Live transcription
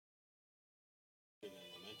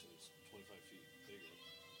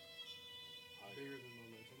bigger than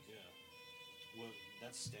Momentum. Yeah. Well,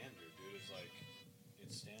 that's standard, dude.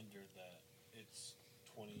 It's standard that it's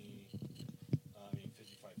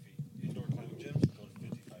 55 feet. Indoor climbing gyms go to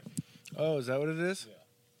 55 feet. Oh, is that what it is?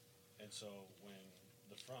 Yeah. And so when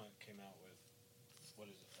the front came out with, what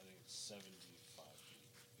is it? I think it's 75 feet.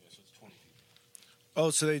 Yeah, so it's 20 feet. Oh,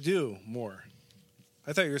 so they do more.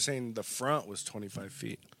 I thought you were saying the front was 25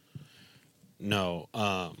 feet. No,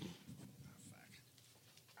 no,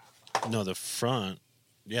 the front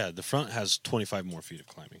has 25 more feet of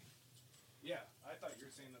climbing. Yeah, I thought you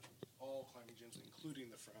were saying that all climbing gyms, including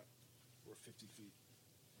the front, were 50 feet.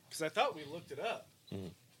 Because I thought we looked it up. Mm-hmm.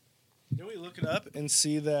 Didn't we look it up and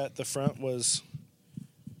see that the front was...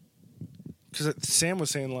 Because Sam was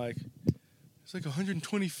saying, like, it's like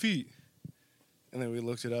 120 feet. And then we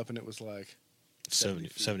looked it up and it was like...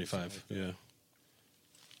 75, like yeah.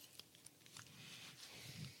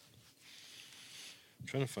 I'm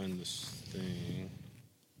trying to find this thing.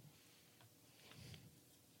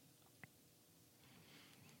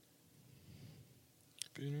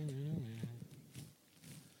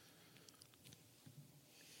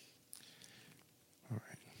 All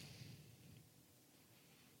right.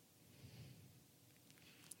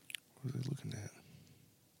 What was I looking at?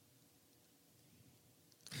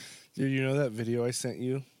 Dude, you know that video I sent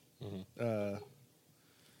you? Mm-hmm.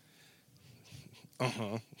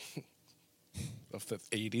 Of the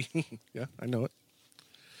 80. Yeah, I know it.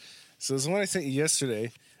 So this is one I sent you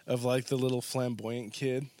yesterday of like the little flamboyant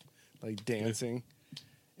kid like dancing.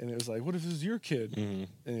 And it was like, what if this is your kid? Mm-hmm.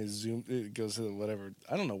 And it goes to whatever.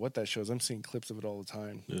 I don't know what that shows. I'm seeing clips of it all the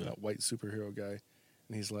time. Yeah. That white superhero guy.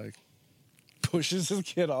 And he's like, pushes his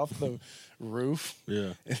kid off the roof.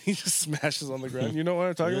 Yeah. And he just smashes on the ground. You know what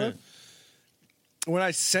I'm talking about? When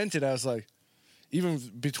I sent it, I was like, even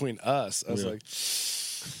between us, I was like,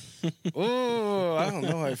 oh, I don't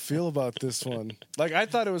know how I feel about this one. Like, I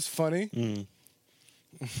thought it was funny. Mm.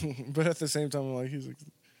 But at the same time, I'm like, he's like,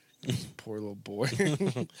 this poor little boy.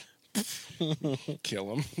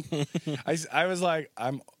 Kill him. I was like,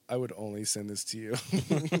 I would only send this to you.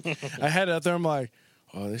 I had it out there. I'm like,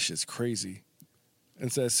 oh, this shit's crazy.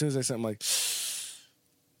 And so as soon as I sent, I'm like,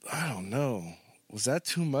 I don't know. Was that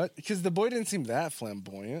too much? Because the boy didn't seem that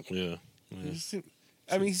flamboyant. Yeah. He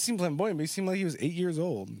seemed flamboyant, but he seemed like he was 8 years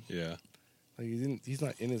old. Yeah. Like he's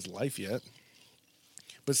not in his life yet.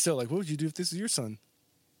 But still, like, what would you do if this is your son?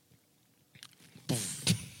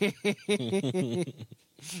 I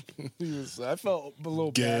felt a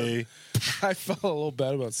little Gay. bad. I felt a little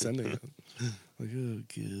bad about sending it. Like, oh,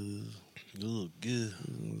 good. Oh, good.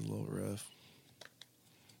 It was a little rough.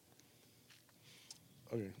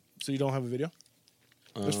 Okay, so you don't have a video?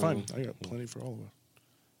 That's fine. I got plenty for all of us.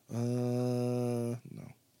 No.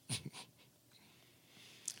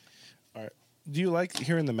 All right. Do you like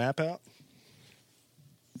hearing the map out?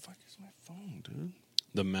 Fuck is my phone, dude?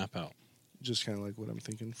 The map out. Just kind of like what I'm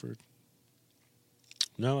thinking for,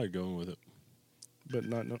 No, I like going with it. but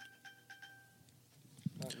not knowing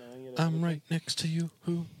it. I'm right next to you.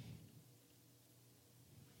 Who?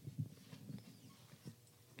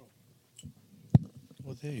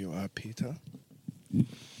 Well, there you are, Peter.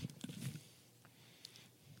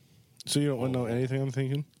 So you don't want to know anything I'm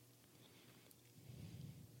thinking?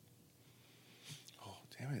 Oh,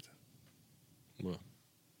 damn it. What?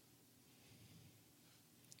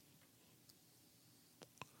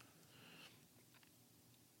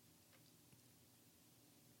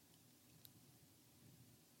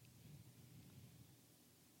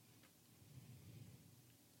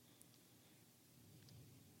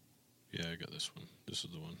 Yeah, I got this one. This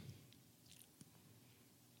is the one.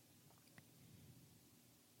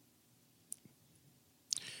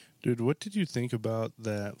 Dude, what did you think about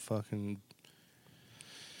that fucking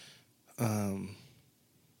in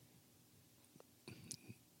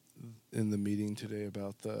the meeting today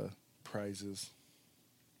about the prizes?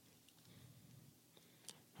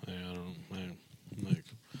 I'm like,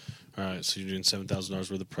 all right, so you're doing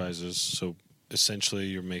 $7,000 worth of prizes. So essentially,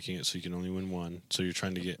 you're making it so you can only win one. So you're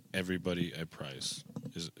trying to get everybody a prize.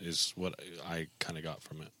 Is what I kind of got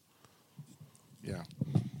from it. Yeah.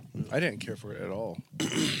 I didn't care for it at all,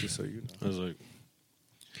 just so you know. I was like,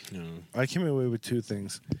 you know. I came away with two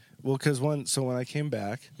things. Well, because when I came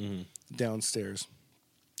back downstairs,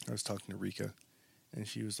 I was talking to Rika, and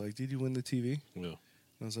she was like, did you win the TV? Yeah. And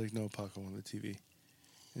I was like, no, Paco won the TV.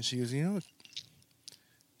 And she goes, you know,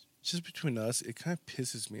 just between us, it kind of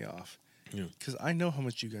pisses me off. Yeah. Because I know how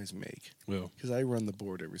much you guys make. Yeah. Because I run the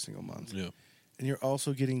board every single month. Yeah. And you're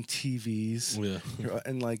also getting TVs. Yeah.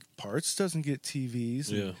 And like parts doesn't get TVs.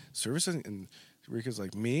 Yeah. Service doesn't. And Rika's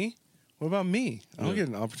like, me? What about me? I don't Yeah. get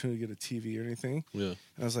an opportunity to get a TV or anything. Yeah. And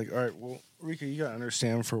I was like, all right, well, Rika, you got to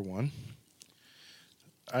understand for one.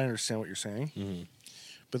 I understand what you're saying. Mm-hmm.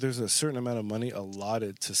 But there's a certain amount of money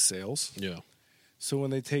allotted to sales. Yeah. So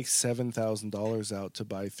when they take $7,000 out to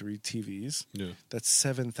buy 3 TVs, that's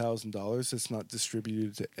 $7,000. It's not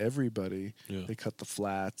distributed to everybody. Yeah. They cut the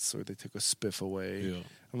flats or they took a spiff away. Yeah.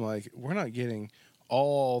 I'm like, we're not getting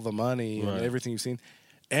all the money and everything you've seen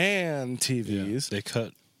and TVs. Yeah. They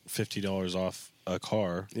cut $50 off a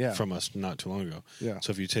car from us not too long ago. Yeah.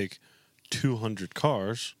 So if you take 200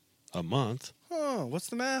 cars a month. Oh, what's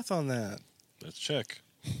the math on that? Let's check.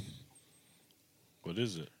 What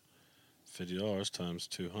is it? $50 times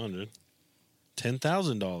 200.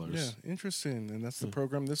 $10,000. Yeah, interesting. And that's the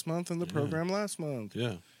program this month and the program last month.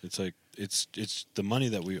 Yeah. It's like it's the money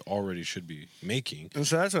that we already should be making. And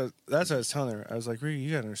so that's what I was telling her. I was like, Rita,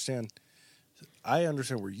 you gotta understand. I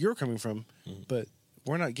understand where you're coming from, but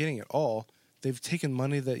we're not getting it all. They've taken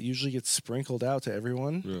money that usually gets sprinkled out to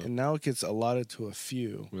everyone, and now it gets allotted to a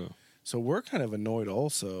few. Yeah. So we're kind of annoyed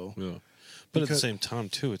also. Yeah. But at the same time,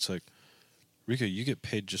 too, it's like, Rika, you get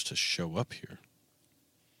paid just to show up here.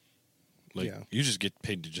 Like, you just get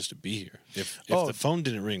paid just to be here. If the phone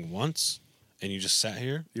didn't ring once and you just sat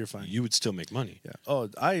here, you're fine. You would still make money. Yeah. Oh,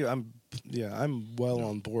 I'm well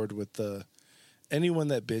on board with anyone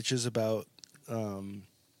that bitches about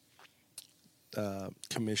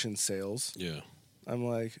commission sales. Yeah. I'm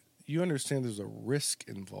like, you understand there's a risk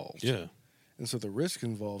involved. Yeah. And so the risk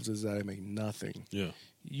involved is that I make nothing. Yeah.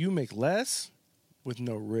 You make less with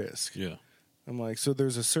no risk. Yeah. I'm like, so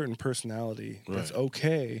there's a certain personality that's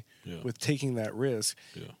okay with taking that risk.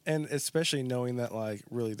 Yeah. And especially knowing that, like,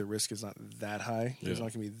 really the risk is not that high. There's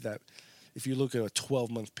not going to be that. If you look at a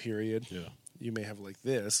 12-month period, you may have like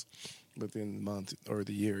this, but at the end of the month or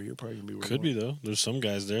the year, you're probably going to be Could be, though. There's some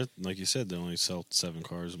guys there, like you said, they only sell 7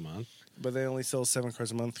 cars a month. But they only sell 7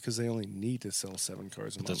 cars a month because they only need to sell 7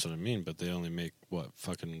 cars a month. That's what I mean. But they only make, what,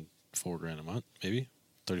 fucking $4,000 a month, maybe?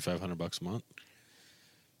 $3,500 a month?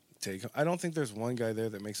 I don't think there's one guy there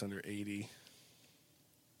that makes under 80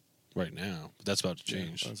 right now, but that's about to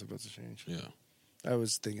change. Yeah, that's about to change. Yeah, I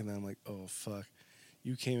was thinking that I'm like, oh fuck,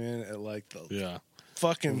 you came in at like the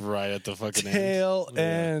fucking right at the fucking tail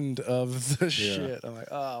end of the shit. I'm like,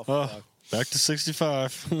 oh fuck, back to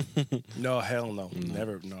 65. No, hell no,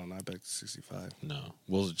 never, no, not back to 65. No,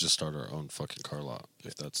 we'll just start our own fucking car lot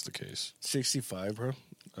if that's the case. 65, bro.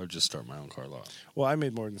 I would just start my own car lot. Well, I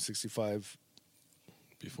made more than 65.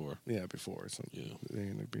 Before. Yeah, before. So there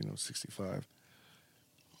ain't gonna be no 65.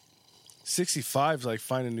 65 is like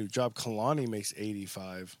find a new job. Kalani makes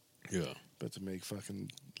 85. Yeah. But to make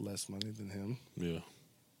fucking less money than him. Yeah.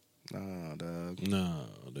 Nah, dog. No,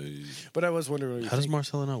 dude. But I was wondering, how does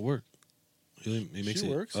Marcella not work? He makes she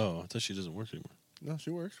works. Oh, I thought she doesn't work anymore. No,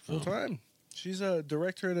 she works full time. She's a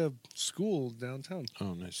director at a school downtown.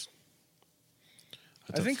 Oh, nice.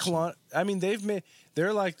 I think Kalani. I mean,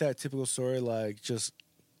 they're like that typical story, like just.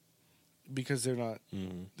 Because they're not,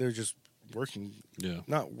 they're just working,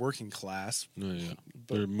 not working class. No, yeah,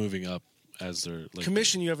 but they're moving up as they're like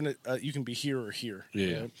commission. You have you can be here or here.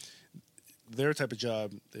 Yeah, right? Their type of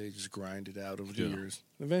job, they just grind it out over the years.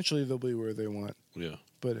 Eventually, they'll be where they want. Yeah,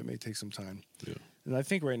 but it may take some time. Yeah, and I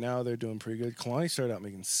think right now they're doing pretty good. Kalani started out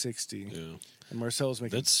making 60. Yeah, and Marcel's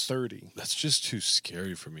making 30. That's just too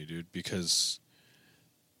scary for me, dude. Because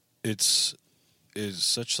is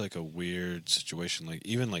such like a weird situation. Like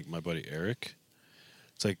even like my buddy Eric,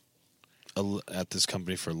 it's like at this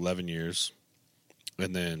company for 11 years,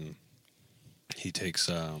 and then he takes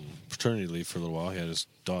paternity leave for a little while. He had his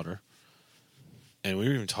daughter, and we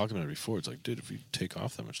were even talking about it before. It's like, dude, if you take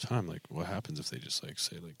off that much time, like what happens if they just like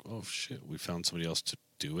say like, oh shit, we found somebody else to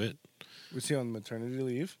do it? Was he on maternity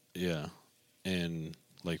leave? Yeah, and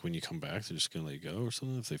like when you come back, they're just gonna let you go or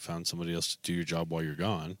something. If they found somebody else to do your job while you're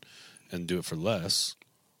gone. And do it for less.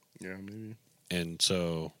 Yeah, maybe. And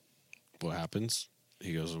so, what happens?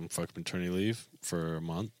 He goes on fucking maternity leave for a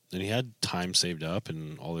month. And he had time saved up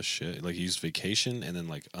and all this shit. Like, he used vacation and then,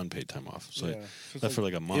 like, unpaid time off. So, that for,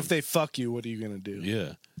 like, a month. If they fuck you, what are you going to do?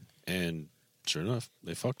 Yeah. And sure enough,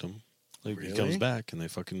 they fucked him. Like, really? He comes back and they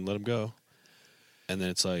fucking let him go. And then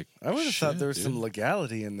it's like, I would have thought there was some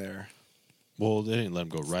legality in there. Well, they didn't let him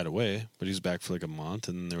go right away. But he's back for, like, a month.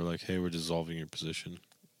 And they were like, hey, we're dissolving your position.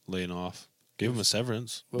 Laying off. Gave him a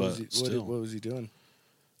severance, but still. What was he doing?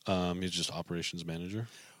 He's just operations manager.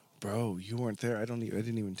 Bro, you weren't there. I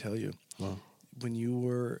didn't even tell you. Wow. When you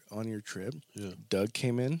were on your trip, Doug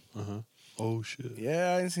came in. Oh shit. Yeah,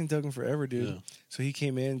 I hadn't seen Doug in forever, dude. Yeah. So he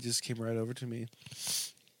came in, just came right over to me.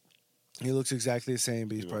 He looks exactly the same,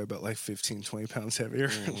 but he's probably about like 15, 20 pounds heavier,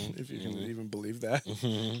 if you can even believe that.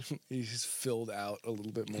 He's filled out a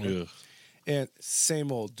little bit more. Yeah. And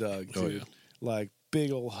same old Doug, dude. Oh, yeah. Like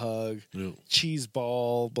big old hug, Yeah. cheese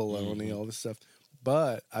ball, bologna, all this stuff.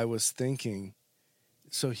 But I was thinking,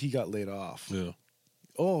 so he got laid off. Yeah.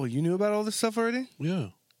 Oh, you knew about all this stuff already? Yeah.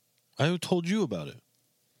 I told you about it.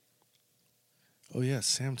 Oh, yeah,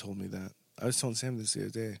 Sam told me that. I was telling Sam this the other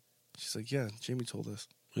day. She's like, yeah, Jamie told us.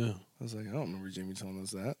 Yeah. I was like, I don't remember Jamie telling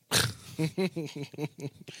us that.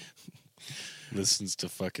 Listens to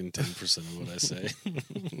fucking 10% of what I say.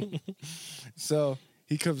 So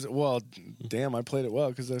he comes, well, damn, I played it well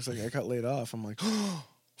because I was like, I got laid off. I'm like, oh,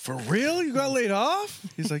 for real? You got laid off?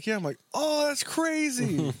 He's like, yeah. I'm like, oh, that's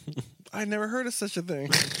crazy. I never heard of such a thing.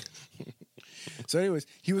 So anyways,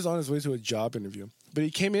 he was on his way to a job interview, but he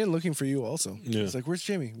came in looking for you also. Yeah. He's like, where's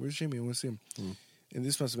Jamie? Where's Jamie? I want to see him. And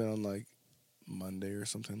this must have been on like Monday or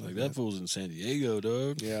something like that. That fool's in San Diego,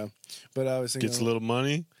 dog. Yeah. But I was thinking, Gets a little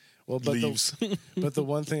money, well, but leaves. but the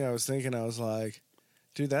one thing I was thinking, I was like,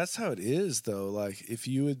 dude, that's how it is though. Like if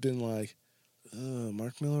you had been like,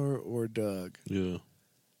 Mark Miller or Doug, Yeah.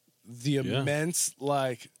 the immense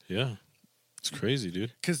like, Yeah. It's crazy,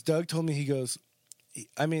 dude. because Doug told me, he goes,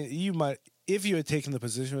 I mean, you might, if you had taken the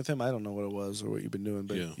position with him, I don't know what it was or what you've been doing,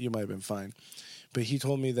 but you might have been fine. But he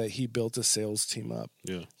told me that he built a sales team up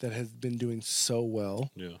that has been doing so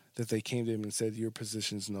well that they came to him and said, your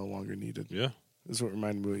position's no longer needed. Yeah. This is what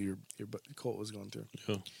reminded me what your Colt was going through.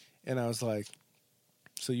 Yeah. And I was like,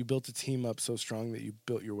 so you built a team up so strong that you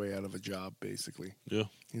built your way out of a job, basically. Yeah.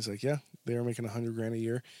 He's like, yeah, they were making $100,000 a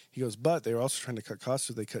year. He goes, but they were also trying to cut costs,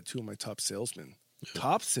 so they cut 2 of my top salesmen. Yeah.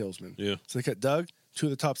 Top salesmen. Yeah. So they cut Doug, 2 of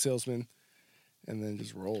the top salesmen, and then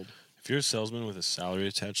just rolled. If you're a salesman with a salary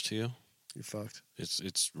attached to you, You're fucked.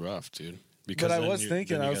 it's rough, dude. Because but I was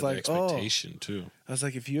thinking, I was like, expectation too. I was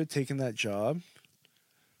like, if you had taken that job,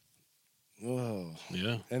 whoa.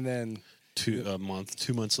 Yeah. And then 2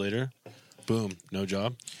 months later, boom, no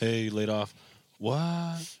job. Hey, laid off.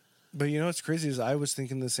 What? But you know what's crazy is I was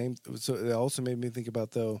thinking the same. So it also made me think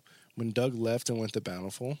about, though, when Doug left and went to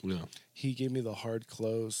Bountiful, he gave me the hard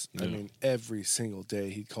close. I mean, every single day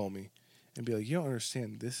he'd call me and be like, you don't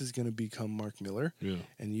understand. This is going to become Mark Miller,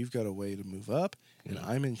 and you've got a way to move up, and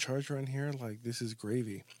I'm in charge around here. Like, this is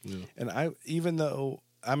gravy. Yeah. And even though,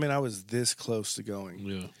 I mean, I was this close to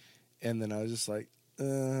going. And then I was just like,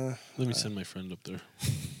 let me send my friend up there.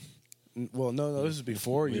 Well, no, this was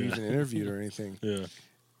before you even interviewed or anything. Yeah.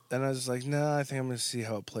 And I was just like, nah, I think I'm going to see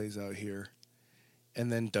how it plays out here.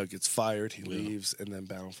 And then Doug gets fired, he leaves, and then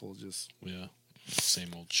Bountiful just... Yeah. Same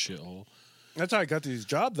old shithole. That's how I got to his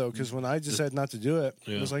job, though, because when I decided not to do it,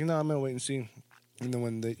 I was like, no, I'm going to wait and see. And then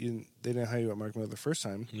when they didn't hire you at Mark Miller the first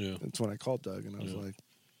time, that's when I called Doug, and I was like...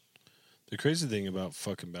 The crazy thing about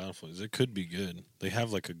fucking Bountiful is it could be good. They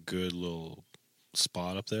have, like, a good little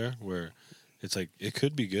spot up there where it's like, it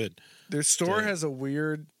could be good. Their store has a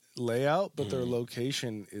weird layout, but their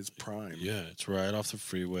location is prime. Yeah, it's right off the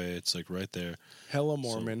freeway. It's like right there. Hella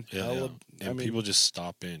Mormon. So, and people just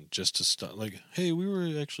stop in just to stop. Like, hey, we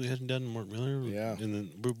were actually heading down to Mark Miller. Yeah. And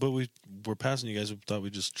then, but we're passing you guys. We thought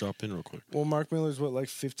we'd just drop in real quick. Well, Mark Miller's like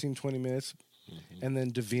 15, 20 minutes. And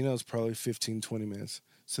then Davino's probably 15, 20 minutes.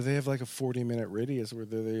 So they have like a 40-minute radius where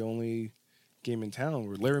they're the only game in town.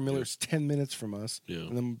 Where Larry Miller's 10 minutes from us. Yeah.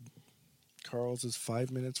 And then Carl's is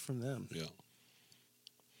 5 minutes from them. Yeah.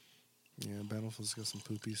 Yeah, Bountiful's got some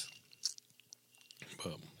poopies.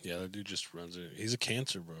 But yeah, that dude just runs it. He's a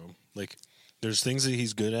cancer, bro. Like, there's things that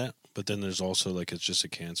he's good at, but then there's also like it's just a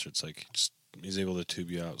cancer. It's like he's able to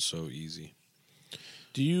tube you out so easy.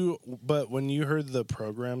 But when you heard the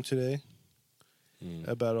program today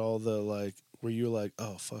about all the like, were you like,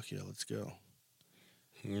 oh fuck yeah, let's go?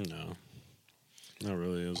 No, not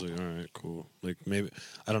really. I was like, all right, cool. Like maybe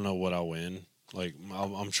I don't know what I'll win. Like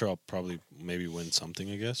I'm sure I'll probably maybe win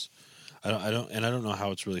something. I guess. I don't know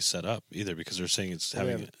how it's really set up either because they're saying it's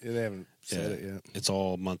having. They haven't said it yet. It's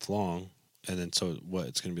all month long, and then so what?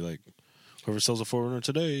 It's going to be like whoever sells a 400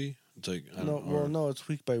 today. It's like no, it's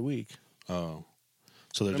week by week. Oh,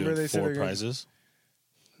 so they're doing 4 prizes.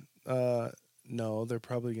 No, they're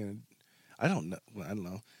probably gonna. I don't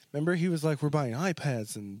know. Remember, he was like, "We're buying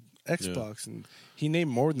iPads and Xbox," and he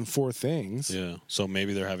named more than 4 things. Yeah, so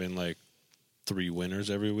maybe they're having like 3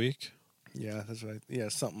 winners every week. Yeah, that's right. Yeah,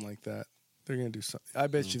 something like that. They're gonna do something. I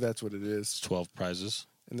bet you that's what it is. 12 prizes,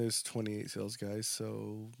 and there's 28 sales guys,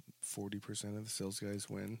 so 40% of the sales guys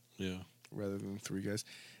win. Yeah, rather than 3 guys.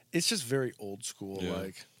 It's just very old school.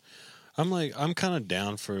 Yeah. I'm kind of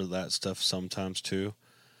down for that stuff sometimes too.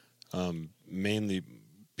 Mainly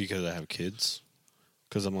because I have kids.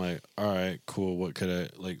 Because I'm like, all right, cool. What could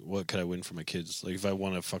I win for my kids? Like, if I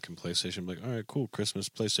want a fucking PlayStation, I'm like, all right, cool. Christmas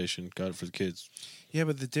PlayStation, got it for the kids. Yeah,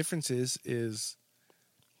 but the difference is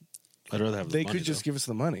I'd rather have the they money. could just give us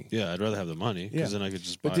the money. Yeah, I'd rather have the money because then I could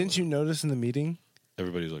just buy But didn't you notice in the meeting?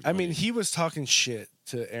 Everybody's like, I mean, he was talking shit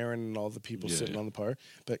to Aaron and all the people sitting on the par,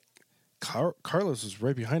 but Carlos was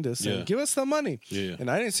right behind us saying, give us the money. Yeah. And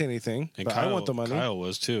I didn't say anything, and but Kyle, I want the money. Kyle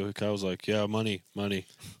was too. Kyle was like, yeah, money.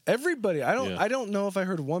 Everybody. I don't know if I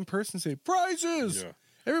heard one person say, prizes. Yeah.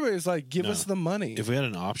 Everybody's like, give us the money. If we had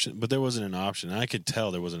an option, but there wasn't an option. And I could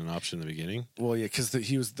tell there wasn't an option in the beginning. Well, yeah, because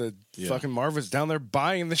he was fucking Marv was down there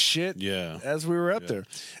buying the shit as we were up there.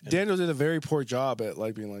 Daniel did a very poor job at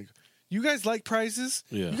like being like, you guys like prizes?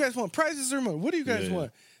 Yeah. You guys want prizes or money? What do you guys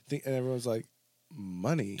want? And everyone's like,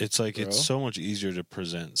 money. It's like, bro. It's so much easier to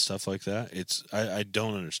present stuff like that. I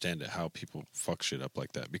don't understand it, how people fuck shit up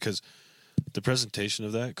like that, because the presentation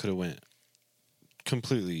of that could have went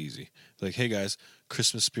completely easy. Like, hey guys,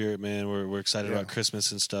 Christmas spirit, man. We're excited about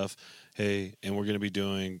Christmas and stuff. Hey, and we're going to be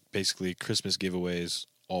doing basically Christmas giveaways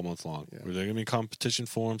all month long. Yeah. They're going to be competition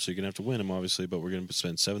for them, so you're going to have to win them, obviously, but we're going to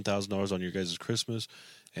spend $7,000 on your guys' Christmas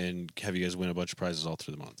and have you guys win a bunch of prizes all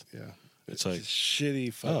through the month. Yeah. It's like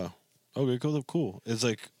shitty fun. Oh, okay, cool. It's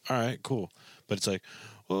like, all right, cool. But it's like,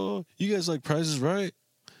 well, you guys like prizes, right?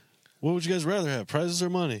 What would you guys rather have, prizes or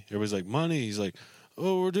money? Everybody's like, money. He's like,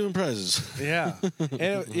 oh, we're doing prizes. Yeah.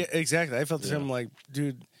 Exactly. I felt the same. I'm like,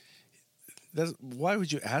 dude, why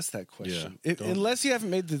would you ask that question? Unless you haven't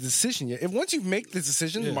made the decision yet. If once you make the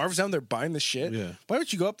decision, Marv's down there buying the shit, why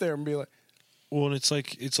don't you go up there and be like... Well, and it's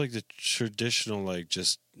like the traditional, like,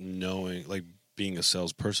 just knowing, like, being a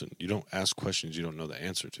salesperson. You don't ask questions you don't know the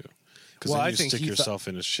answer to. Because then you stick yourself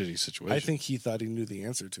in a shitty situation. I think he thought he knew the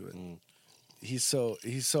answer to it. He's so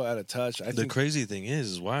out of touch. The crazy thing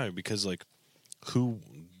is why? Because, like, so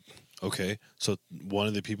one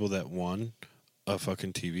of the people that won a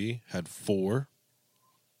fucking TV had four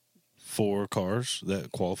cars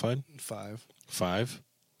that qualified. Five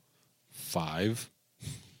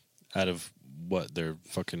out of what? They're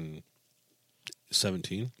fucking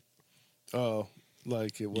 17. Oh,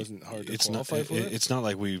 like it wasn't hard to qualify for it? It's not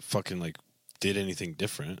like we fucking like did anything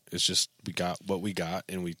different. It's just we got what we got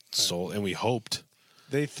and we sold and we hoped.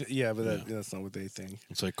 That's not what they think.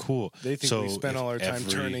 It's like, cool. They think we spent all our time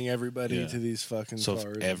turning everybody to these fucking cars. So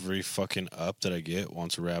if every fucking up that I get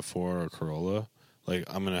wants a RAV4 or a Corolla, like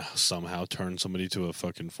I'm going to somehow turn somebody to a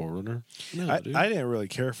fucking 4Runner? No, I didn't really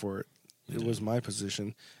care for it. It was my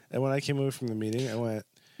position. And when I came away from the meeting, I went,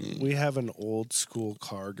 we have an old school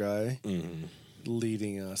car guy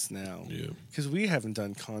leading us now. Because we haven't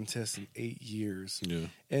done contests in 8 years. Yeah.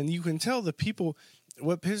 And you can tell the people...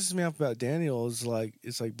 What pisses me off about Daniel is like,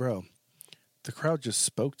 it's like, bro, the crowd just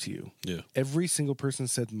spoke to you. Yeah. Every single person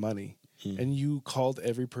said money. And you called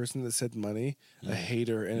every person that said money a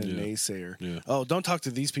hater and a naysayer. Yeah. Oh, don't talk to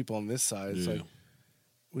these people on this side. It's like,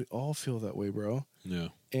 we all feel that way, bro. Yeah.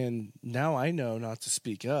 And now I know not to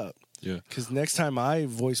speak up. Yeah. Because next time I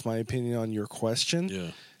voice my opinion on your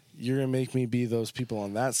question, you're going to make me be those people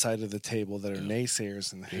on that side of the table that are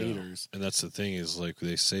naysayers and haters. And that's the thing is, like,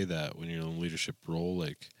 they say that when you're in a leadership role,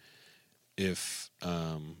 like, if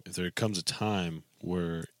there comes a time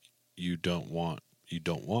where you don't want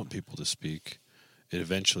people to speak, it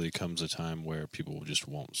eventually comes a time where people just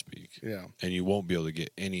won't speak. Yeah. And you won't be able to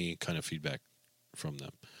get any kind of feedback from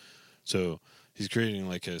them. So he's creating,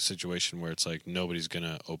 like, a situation where it's like nobody's going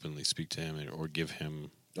to openly speak to him or give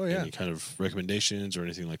him any kind of recommendations or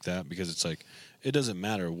anything like that, because it's like, it doesn't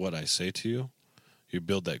matter what I say to you. You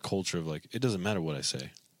build that culture of like, it doesn't matter what I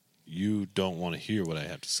say. You don't want to hear what I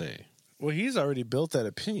have to say. Well, he's already built that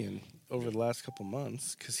opinion over the last couple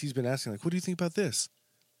months because he's been asking, like, what do you think about this?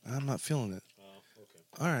 I'm not feeling it.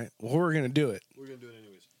 Okay. All right. Well, we're going to do it. We're going to do it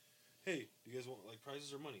anyways. Hey, you guys want, like,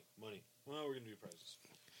 prizes or money? Money. Well, we're going to do prizes.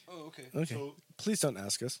 Oh, okay. Okay. So, please don't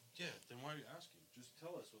ask us. Yeah, then why are you asking? Just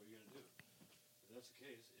tell us what you're going to do. If that's the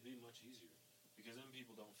case, it'd be much easier. Because then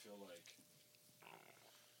people don't feel like...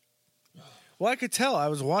 Well, I could tell. I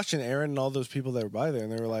was watching Aaron and all those people that were by there,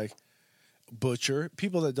 and they were like, butcher,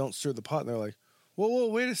 people that don't stir the pot, and they're like, whoa,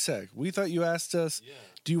 wait a sec. We thought you asked us,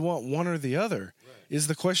 do you want one or the other? Right. Is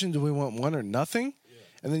the question, do we want one or nothing? Yeah.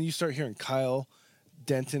 And then you start hearing Kyle,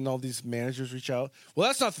 Denton, all these managers reach out. Well,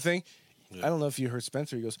 that's not the thing. Yeah. I don't know if you heard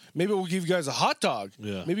Spencer. He goes, maybe we'll give you guys a hot dog.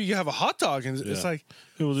 Yeah. Maybe you have a hot dog. And it's like,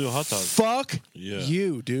 hey, we'll do a hot dog. Fuck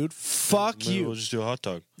you, dude. Fuck maybe you. We'll just do a hot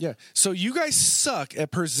dog. Yeah. So you guys suck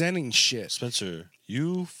at presenting shit. Spencer,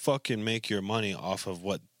 You fucking make your money off of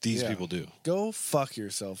what these people do. Go fuck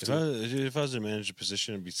yourself. If I was in a manager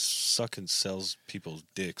position, I'd be sucking sales people's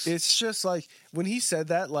dicks. It's just like when he said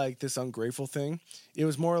that, like this ungrateful thing, it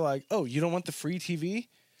was more like, oh, you don't want the free TV?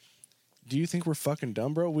 Do you think we're fucking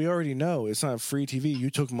dumb, bro? We already know it's not free TV. You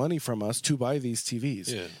took money from us to buy these TVs.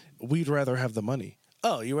 Yeah. We'd rather have the money.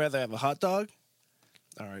 Oh, you rather have a hot dog?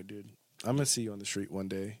 All right, dude. I'm going to see you on the street one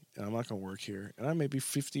day, and I'm not going to work here. And I may be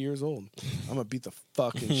 50 years old. I'm going to beat the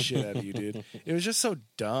fucking shit out of you, dude. It was just so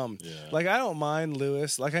dumb. Yeah. Like, I don't mind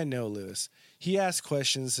Lewis. Like, I know Lewis. He asks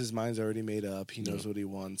questions. His mind's already made up. He knows what he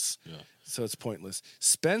wants. Yeah. So it's pointless.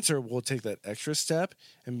 Spencer will take that extra step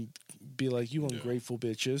and be like, you ungrateful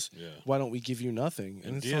bitches. Yeah. Why don't we give you nothing?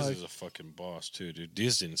 And Diaz is a fucking boss, too, dude.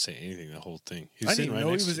 Diaz didn't say anything the whole thing. I didn't know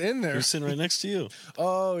he was in there. He was sitting right next to you.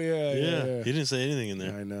 Oh, yeah. He didn't say anything in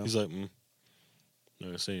there. I know. He's like, not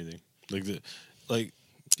going to say anything. Like,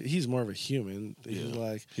 he's more of a human.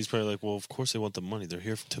 He's probably like, well, of course they want the money. They're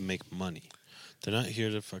here to make money. They're not here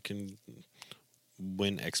to fucking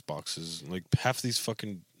win Xboxes. Like, half these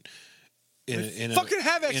fucking...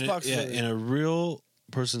 have Xboxes. In a real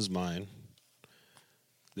person's mind,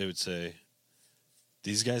 they would say,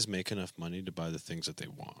 these guys make enough money to buy the things that they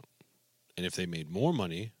want. And if they made more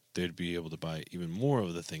money, they'd be able to buy even more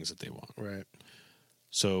of the things that they want. Right.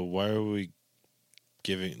 So why are we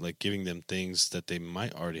giving them things that they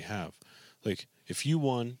might already have? Like, if you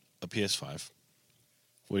won a PS5,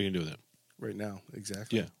 what are you going to do with it? Right now,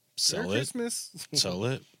 exactly. Yeah. Sell Merry Christmas. Sell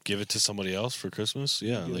it. Give it to somebody else for Christmas.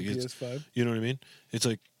 Yeah. Like it's PS5. You know what I mean? It's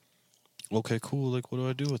like, okay, cool. Like, what do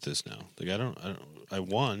I do with this now? Like, I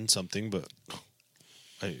won something, but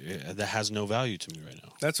that has no value to me right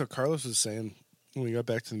now. That's what Carlos was saying when we got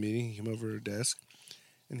back to the meeting. He came over to our desk,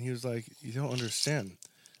 and he was like, you don't understand.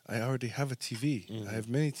 I already have a TV. Mm-hmm. I have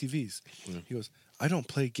many TVs. Yeah. He goes, I don't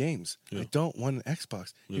play games. Yeah. I don't want an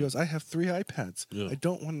Xbox. Yeah. He goes, I have 3 iPads. Yeah. I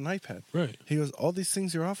don't want an iPad. Right. He goes, all these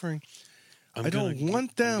things you're offering, I don't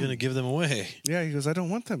want them. I'm going to give them away. Yeah, he goes, I don't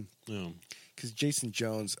want them. Yeah. Because Jason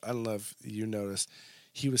Jones, I don't know if you noticed,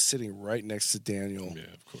 he was sitting right next to Daniel. Yeah,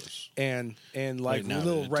 of course. And like right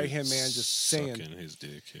little right-hand man just saying. Sucking his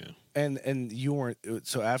dick, yeah. And you weren't.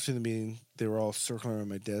 So after the meeting, they were all circling around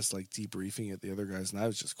my desk, like debriefing at the other guys, and I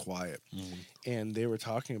was just quiet. Mm-hmm. And they were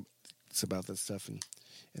talking about that stuff, and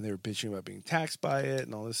they were bitching about being taxed by it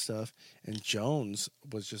and all this stuff. And Jones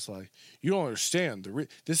was just like, you don't understand.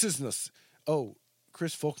 This isn't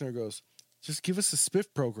Chris Faulkner goes, just give us a spiff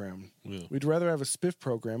program. Yeah. We'd rather have a spiff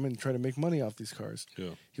program and try to make money off these cars. Yeah.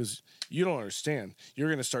 He goes, you don't understand. You're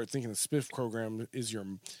going to start thinking the spiff program is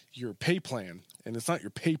your pay plan, and it's not your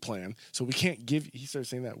pay plan. So we can't give. He started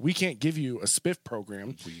saying that we can't give you a spiff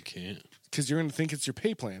program. We can't because you're going to think it's your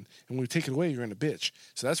pay plan, and when we take it away, you're going to bitch.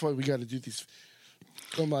 So that's why we got to do these.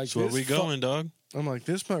 I'm like, so where we going, dog? I'm like,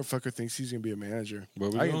 this motherfucker thinks he's going to be a manager. Where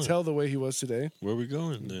we I going? can tell the way he was today. Where we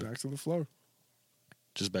going? Then? Back to the floor.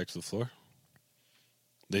 Just back to the floor.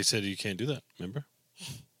 They said you can't do that, remember?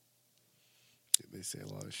 They say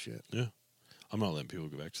a lot of shit. Yeah. I'm not letting people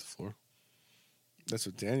go back to the floor. That's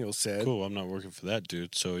what Daniel said. Cool, I'm not working for that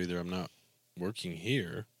dude, so either I'm not working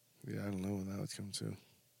here. Yeah, I don't know when that would come to.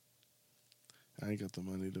 I ain't got the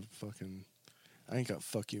money to fucking... I ain't got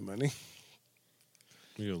fuck you money.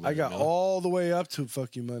 I got Miller. all the way up to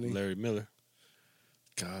fuck you money. Larry Miller.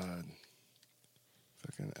 God.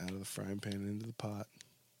 Fucking out of the frying pan into the pot.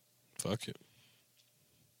 Fuck it.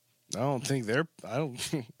 I don't think I'd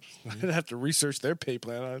have to research their pay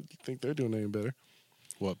plan. I don't think they're doing any better.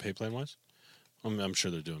 What, pay plan wise? I'm sure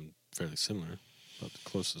they're doing fairly similar. About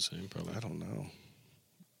close to the same, probably. I don't know.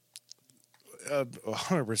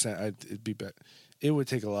 100%. It'd be better. It would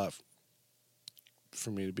take a lot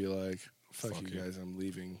for me to be like, fuck you guys, I'm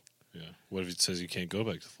leaving. Yeah. What if it says you can't go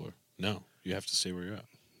back to the floor? No. You have to stay where you're at.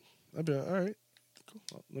 I'd be like, all right,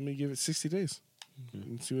 cool. Let me give it 60 days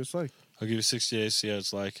and see what it's like. I'll give you 60 days, see how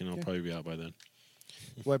it's like, and I'll probably be out by then.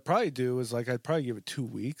 What I'd probably do is, like, I'd probably give it 2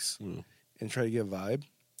 weeks and try to get a vibe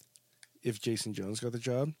if Jason Jones got the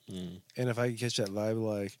job. Mm. And if I can catch that vibe,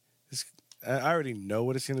 like, I already know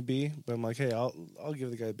what it's going to be, but I'm like, hey, I'll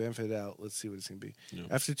give the guy the benefit out. Let's see what it's going to be. Yeah.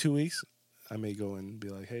 After 2 weeks, I may go in and be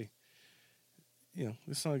like, hey,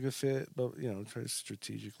 it's not a good fit, but, try to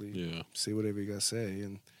strategically say whatever you got to say.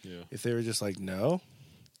 And if they were just like, no,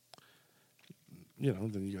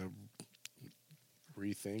 then you got to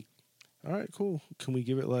rethink. All right, cool. Can we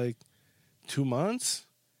give it like 2 months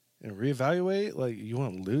and reevaluate? Like, you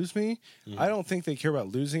want to lose me? Mm. I don't think they care about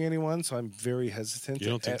losing anyone, so I'm very hesitant. You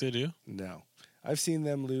don't think they do? No. I've seen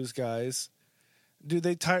them lose guys. Dude,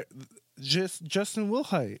 Justin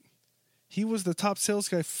Wilhite. He was the top sales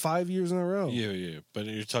guy 5 years in a row. Yeah. But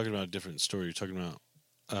you're talking about a different story. You're talking about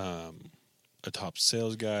a top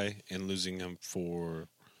sales guy and losing him for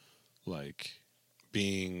like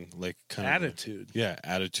being like kind Attitude. of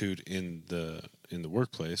attitude in the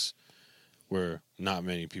workplace where not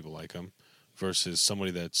many people like him versus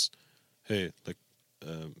somebody that's like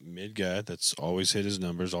a mid guy that's always hit his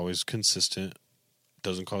numbers, always consistent,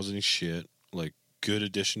 doesn't cause any shit, like good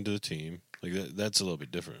addition to the team. Like that's a little bit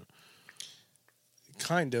different.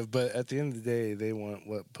 Kind of, but at the end of the day, they want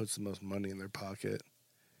what puts the most money in their pocket.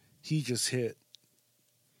 He just hit.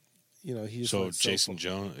 So Jason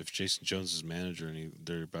Jones, if Jason Jones is manager and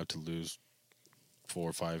they're about to lose 4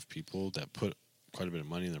 or 5 people that put quite a bit of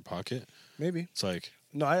money in their pocket, maybe it's like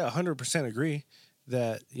no, I 100% agree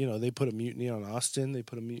that they put a mutiny on Austin, they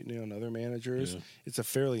put a mutiny on other managers. Yeah. It's a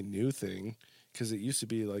fairly new thing because it used to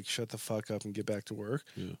be like shut the fuck up and get back to work.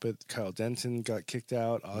 Yeah. But Kyle Denton got kicked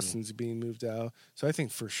out, Austin's being moved out, so I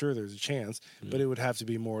think for sure there's a chance, but it would have to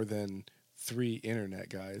be more than 3 internet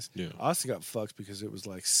guys. Yeah. Austin got fucked because it was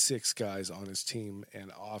like 6 guys on his team and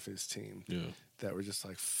off his team that were just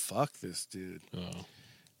like, fuck this dude.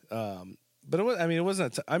 But it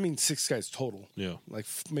wasn't. 6 guys total. Yeah. Like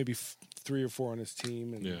maybe 3 or 4 on his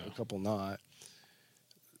team and a couple not.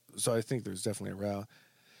 So I think there's definitely a route.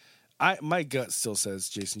 My gut still says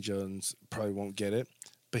Jason Jones probably won't get it,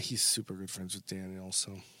 but he's super good friends with Daniel,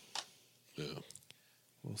 so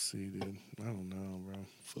we'll see, dude. I don't know, bro.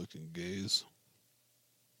 Fucking gays.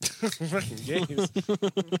 Fucking gays. Let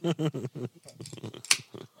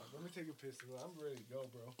me take a piss. I'm ready to go,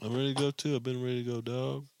 bro. I'm ready to go too. I've been ready to go,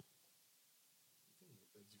 dog.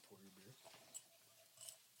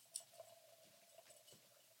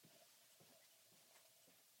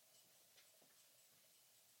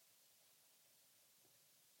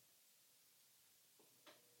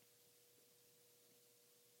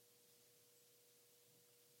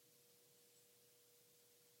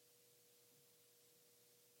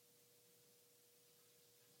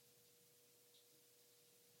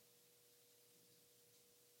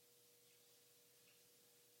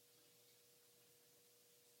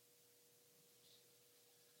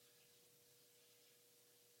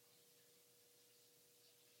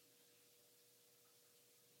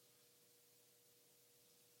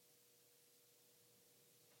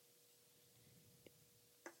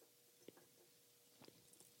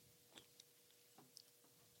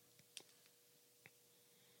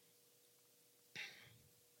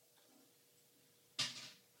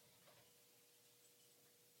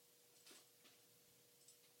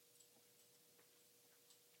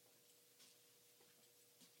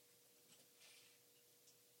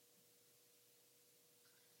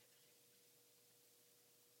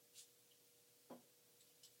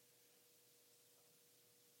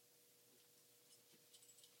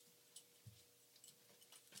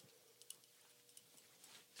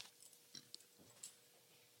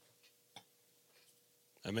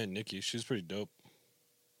 I met Nikki. She's pretty dope.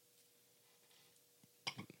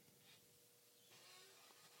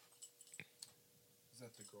 Is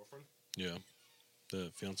that the girlfriend? Yeah.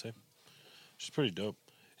 The fiance. She's pretty dope.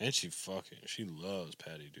 And she loves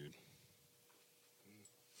Patty, dude.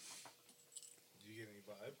 Do you get any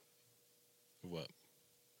vibe? What?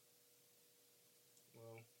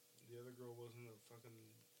 Well, the other girl wasn't a fucking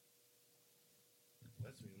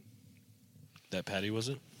lesbian. That Patty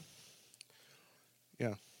wasn't?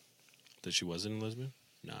 Yeah. That she wasn't a lesbian?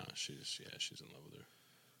 Nah, she's in love with her.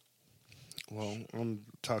 Well, I'm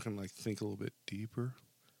talking like think a little bit deeper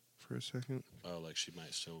for a second. Oh, like she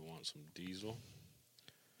might still want some diesel?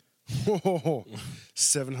 Whoa,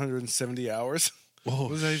 770 hours? Whoa.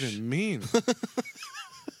 What does that even mean?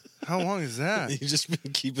 How long is that? You've just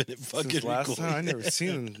been keeping it fucking Since last recorded. time, I never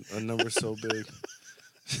seen a number so big.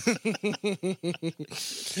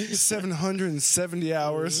 770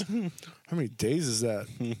 hours. How many days is that?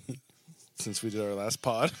 Since we did our last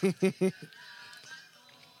pod.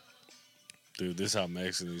 Dude, this is how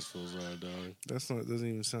Mexican these fools are, dog. It doesn't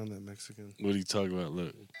even sound that Mexican. What are you talking about?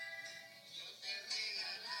 Look.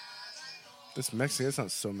 That's Mexican. That's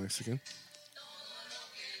not so Mexican.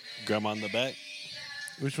 Grandma in the back.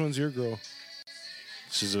 Which one's your girl?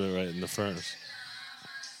 She's right in the front.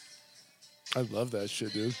 I love that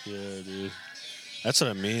shit, dude. Yeah, dude. That's what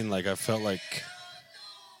I mean. Like, I felt like...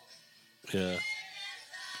 Yeah.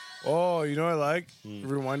 Oh, you know what I like?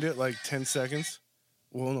 Rewind it like 10 seconds.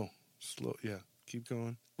 Well, no. Slow. Yeah. Keep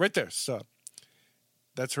going. Right there. Stop.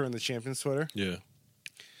 That's her in the champion sweater. Yeah.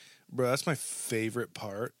 Bro, that's my favorite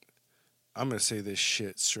part. I'm going to say this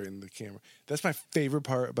shit straight in the camera. That's my favorite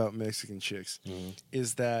part about Mexican chicks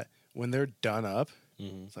is that when they're done up,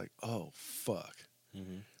 it's like, oh, fuck.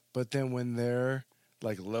 But then when they're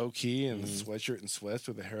like low key in the sweatshirt and sweats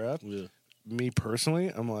with the hair up, me personally,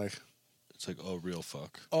 I'm like, it's like, oh, real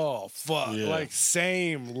fuck. oh fuck, Yeah. like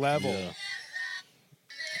same level.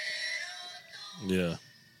 Yeah.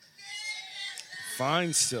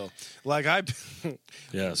 Fine, still. Like I,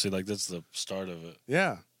 Yeah. See, like that's the start of it.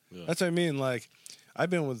 yeah, Yeah. that's what I mean. Like I've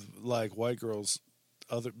been with like white girls,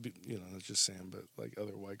 other, not just Sam, but like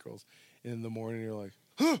other white girls. In the morning, you're like,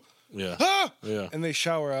 huh, Yeah. ah! Yeah. And they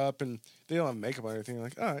shower up and they don't have makeup on or anything. You're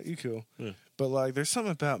like, ah, you cool. Yeah. But like, there's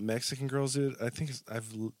something about Mexican girls, dude. I think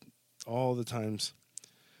all the times,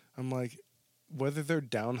 I'm like, whether they're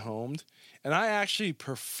down homed, and I actually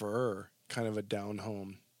prefer kind of a down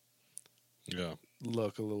home Yeah.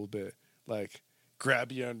 look a little bit, like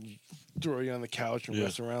grab you and throw you on the couch and Yeah.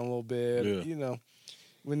 mess around a little bit. Yeah. You know,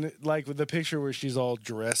 like with the picture where she's all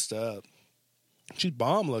dressed up, she's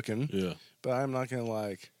bomb looking. Yeah. But I'm not gonna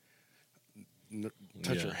like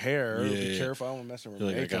touch her hair. Yeah, Be yeah. careful. I don't want to mess with her You're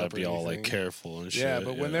like, I makeup. gotta be or all like anything. careful and shit. Yeah,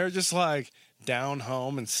 but when they're just like down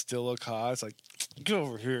home and still look hot, it's like, get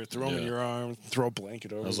over here, throw them in your arm, throw a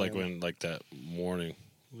blanket over. I was like them. when like that morning,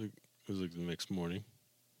 like it was like the next morning.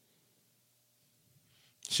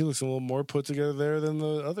 She looks a little more put together there than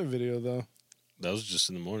the other video, though. That was just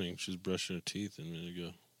in the morning. She was brushing her teeth a minute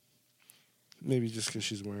ago. Maybe just because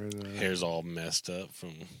she's wearing Hair's all messed up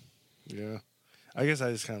from. Yeah, I guess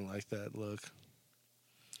I just kind of like that look.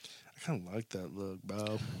 I kind of like that look,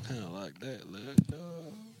 Bob. Kind of like that look,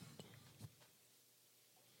 dog.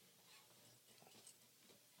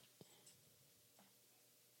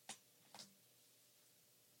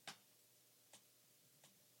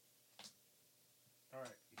 All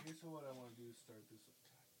right, here's what I want to do to start this up.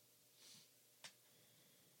 Hold on a second.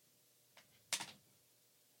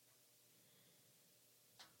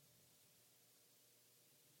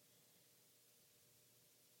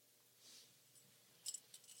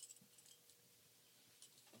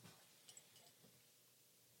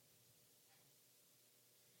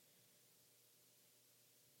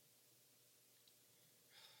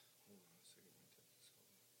 Let me take this over.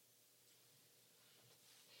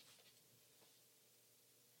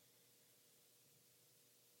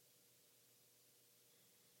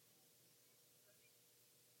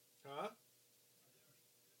 Huh?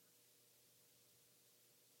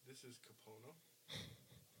 This is Kupono.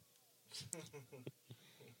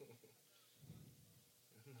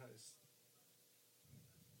 Nice.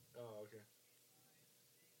 Oh, okay.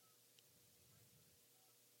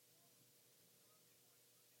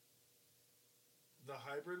 The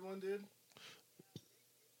hybrid one, dude?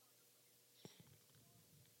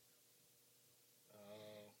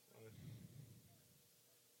 Oh.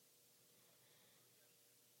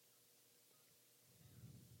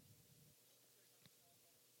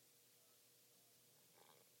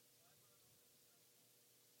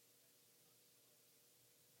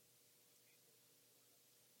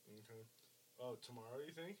 Okay. Oh, tomorrow,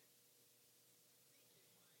 you think?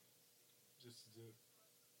 Just to do.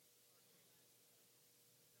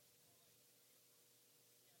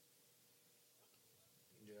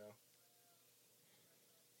 Yeah.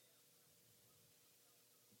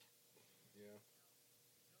 Yeah.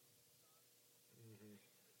 Mm-hmm.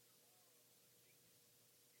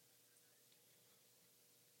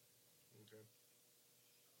 Okay.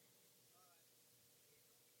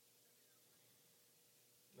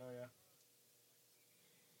 Oh, yeah.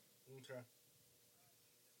 Okay.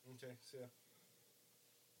 Okay. See ya.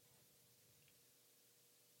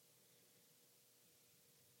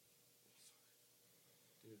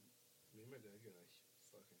 Dude, me and my dad got a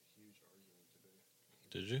fucking huge argument today.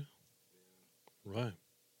 Did you? Yeah. Right.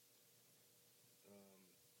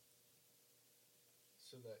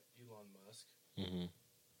 So that Elon Musk Mm-hmm.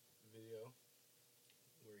 video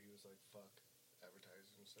where he was like, fuck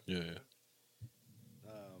advertisers and stuff. Yeah, yeah.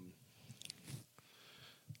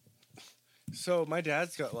 So my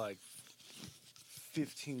dad's got like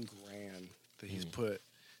 15 grand that he's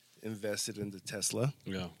invested into Tesla.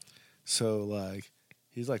 Yeah. So like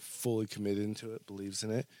he's like fully committed into it, believes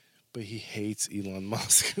in it, but he hates Elon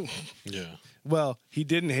Musk. Yeah. Well, he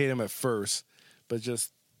didn't hate him at first, but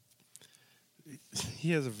just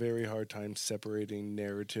he has a very hard time separating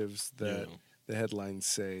narratives that the headlines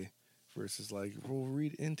say versus like, well,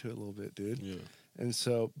 read into it a little bit, dude. Yeah. And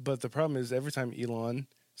so, but the problem is every time Elon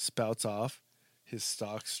spouts off, his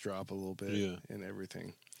stocks drop a little bit and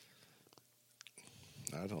everything.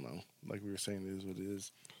 I don't know. Like we were saying, it is what it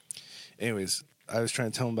is. Anyways, I was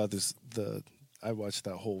trying to tell him about this. I watched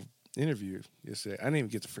that whole interview yesterday. I didn't even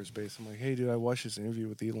get to first base. I'm like, hey, dude, I watched this interview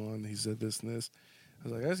with Elon. He said this and this. I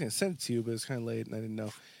was like, I was gonna send it to you, but it's kind of late, and I didn't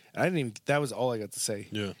know. And I didn't even. That was all I got to say.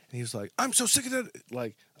 Yeah. And he was like, I'm so sick of that.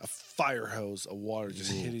 Like a fire hose of water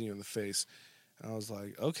just Ooh. hitting you in the face. And I was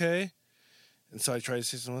like, okay. And so I tried to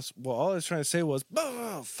say something else. Well, all I was trying to say was,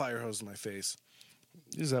 fire hose in my face.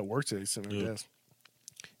 He was at work today, sitting at my desk.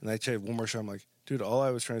 And I tried one more shot. I'm like, dude, all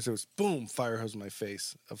I was trying to say was, boom, fire hose in my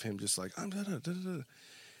face of him just like, I'm da-da-da-da-da.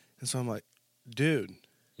 And so I'm like, dude,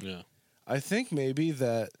 Yeah. I think maybe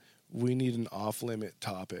that we need an off-limit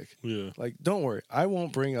topic. Yeah. Like, don't worry. I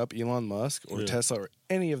won't bring up Elon Musk or Yeah. Tesla or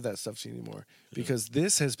any of that stuff to you anymore because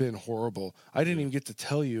this has been horrible. I didn't even get to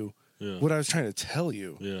tell you what I was trying to tell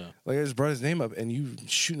you. Yeah. Like, I just brought his name up and you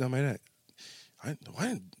shooting on my neck. I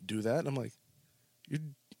didn't do that. And I'm like,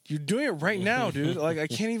 you're doing it right now, dude. Like, I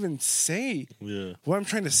can't even say what I'm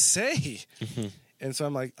trying to say. And so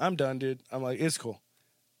I'm like, I'm done, dude. I'm like, it's cool.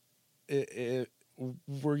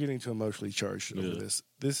 We're getting too emotionally charged over this.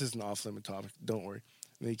 This is an off-limit topic. Don't worry.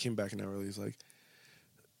 And then he came back an hour early. He's like,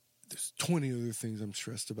 there's 20 other things I'm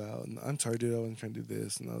stressed about. And I'm sorry, dude. I wasn't trying to do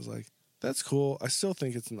this. And I was like, that's cool. I still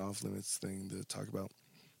think it's an off-limits thing to talk about.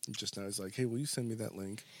 And just now he's like, hey, will you send me that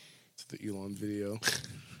link to the Elon video?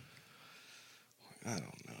 I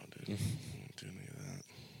don't know, dude. I won't do any of that.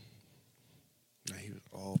 Nah, he was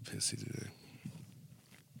all pissy today.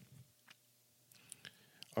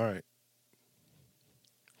 All right.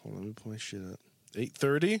 Hold on, let me pull my shit up.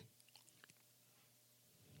 8:30?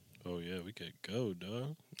 Oh, yeah, we could go,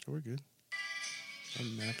 dog. We're good. I'm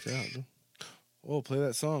maxed out, dude. Oh, play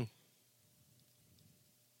that song.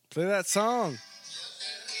 Play that song.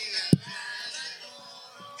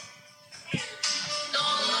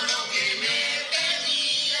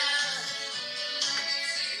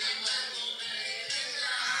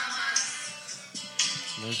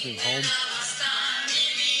 Nice being home.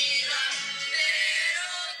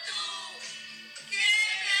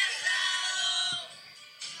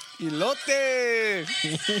 Elote!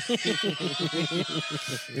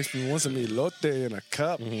 Makes me want some elote in a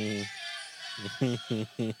cup.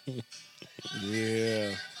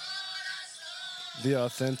 Yeah. The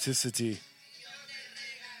authenticity.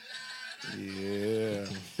 Yeah.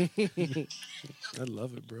 I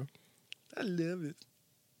love it, bro. I love it.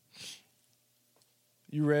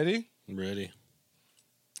 You ready? I'm ready.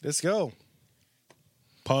 Let's go.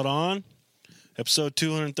 Pod on. Episode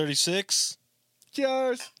 236.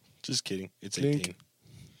 Cheers. Just kidding. It's Clink.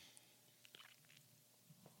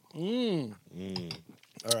 18.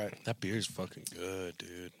 All right. That beer's fucking good,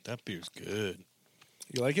 dude. That beer's good.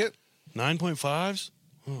 You like it? 9.5s?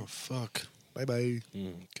 Oh, fuck. Bye-bye.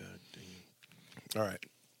 God damn. All right.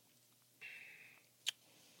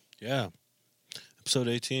 Yeah. Episode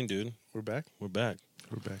 18, dude. We're back? We're back.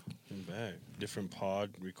 We're back. We're back. Different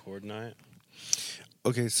pod record night.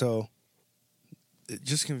 Okay, so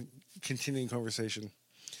just continuing conversation.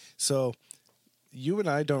 So you and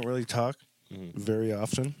I don't really talk very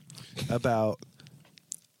often about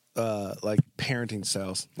like parenting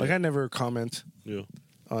styles. Like I never comment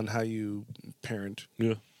on how you parent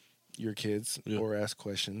your kids or ask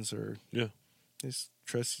questions or just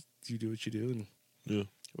trust you do what you do and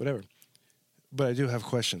whatever. But I do have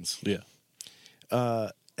questions. Yeah.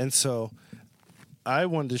 And so I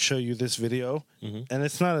wanted to show you this video, and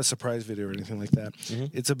it's not a surprise video or anything like that.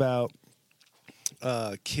 It's about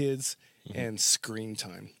kids and screen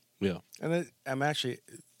time. Yeah. And I'm actually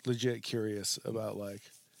legit curious about like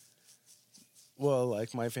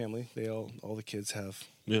my family. They all the kids have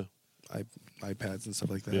iPads and stuff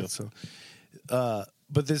like that. Yeah. So,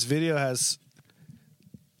 but this video has.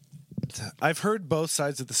 I've heard both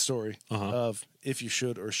sides of the story of if you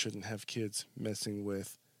should or shouldn't have kids messing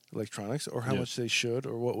with electronics, or how much they should,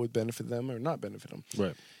 or what would benefit them or not benefit them.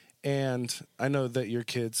 Right. And I know that your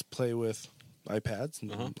kids play with iPads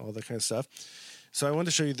and all that kind of stuff. So I wanted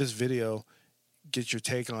to show you this video, get your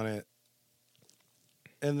take on it,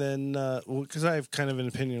 and then because I have kind of an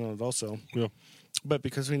opinion on it also. Yeah. But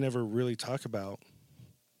because we never really talk about.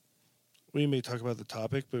 We may talk about the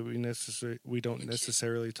topic, but we don't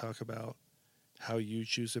necessarily talk about how you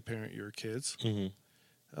choose to parent your kids.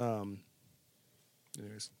 Anyways,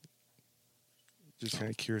 just kind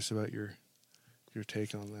of curious about your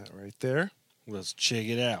take on that right there. Let's check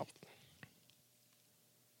it out.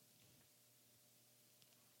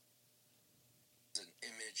 An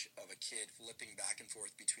image of a kid flipping back and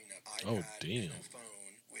forth between an Oh, iPad damn. and a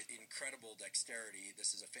phone with incredible dexterity.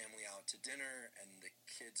 This is a family out to dinner, and the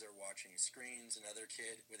kids are watching screens. Another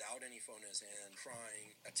kid without any phone in his hand,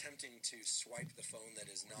 crying, attempting to swipe the phone that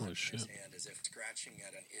is not Holy in his shit. hand, as if scratching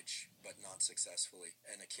at an itch, but not successfully.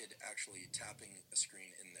 And a kid actually tapping a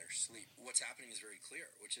screen in their sleep. What's happening is very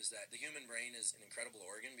clear, which is that the human brain is an incredible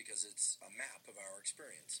organ because it's a map of our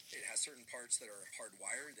experience. It has certain parts that are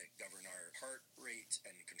hardwired that govern our heart rate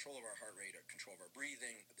and control of our heart rate, or control of our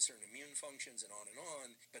breathing, certain immune functions, and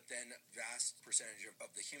on. But then vast percentage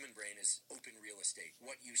of the human brain is open real estate.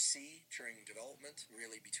 What you see during development,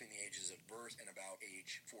 really between the ages of birth and about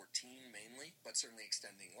age 14 mainly, but certainly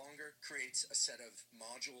extending longer, creates a set of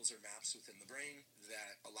modules or maps within the brain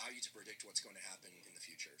that allow you to predict what's going to happen in the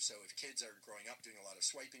future. So if kids are growing up doing a lot of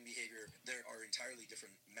swiping behavior, there are entirely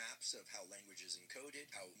different maps of how language is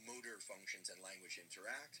encoded, how motor functions and language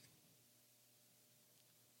interact.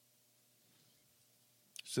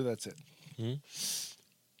 So that's it.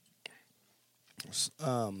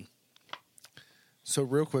 So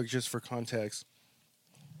real quick, just for context,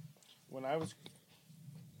 when I was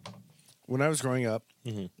growing up,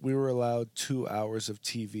 we were allowed 2 hours of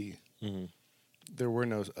TV. There were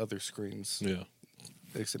no other screens, Yeah.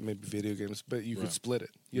 except maybe video games, but you could Right. split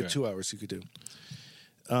it. You had Right. 2 hours you could do.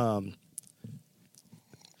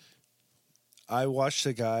 I watched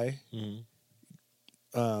a guy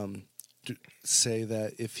say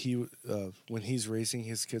that if he, when he's raising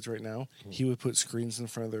his kids right now, he would put screens in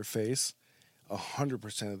front of their face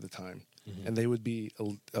 100% of the time, and they would be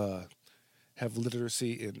have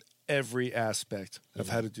literacy in every aspect of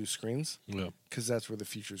how to do screens, Yeah. because that's where the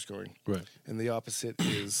future's going. Right. And the opposite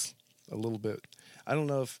is a little bit. I don't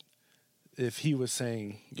know if he was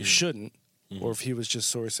saying you shouldn't, or if he was just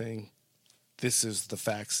sort of saying this is the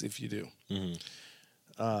facts if you do.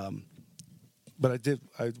 But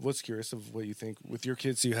I was curious of what you think with your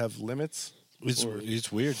kids. Do you have limits?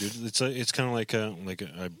 It's weird, dude. It's kind of like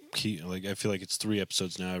I feel like it's 3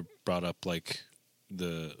 episodes now. I brought up like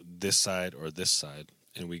this side or this side,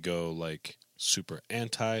 and we go like super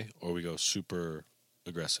anti or we go super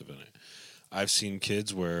aggressive in it. I've seen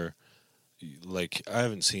kids where, like, I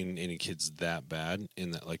haven't seen any kids that bad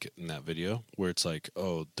in that video where it's like,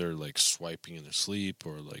 oh, they're like swiping in their sleep,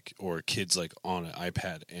 or kids like on an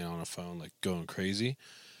iPad and on a phone like going crazy.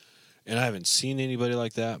 And I haven't seen anybody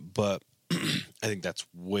like that, but I think that's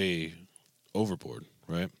way overboard,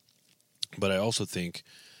 right? But I also think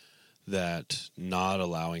that not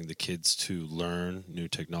allowing the kids to learn new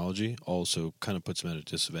technology also kind of puts them at a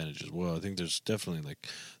disadvantage as well. I think there's definitely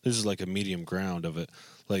there's a medium ground of it.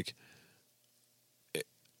 Like,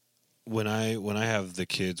 when I have the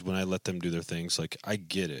kids, when I let them do their things, like, I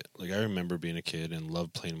get it. Like, I remember being a kid and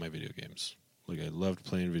loved playing my video games. Like, I loved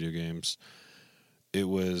playing video games.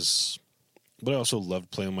 But I also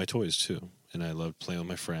loved playing with my toys too, and I loved playing with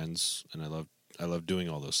my friends, and I loved doing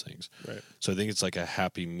all those things. Right. So I think it's like a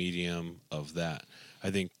happy medium of that.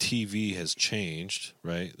 I think TV has changed,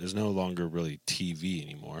 right? There's no longer really TV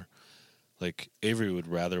anymore. Like, Avery would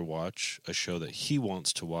rather watch a show that he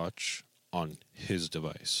wants to watch on his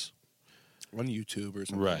device, on YouTube or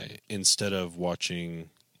something. right? Instead of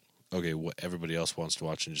watching, what everybody else wants to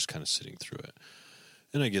watch and just kind of sitting through it.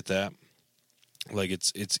 And I get that. Like,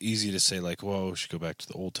 it's easy to say, like, well, we should go back to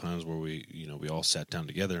the old times where we all sat down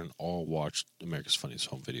together and all watched America's Funniest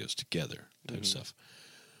Home Videos together type stuff.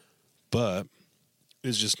 But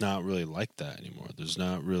it's just not really like that anymore. There's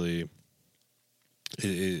not really.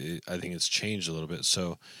 I think it's changed a little bit.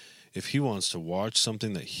 So if he wants to watch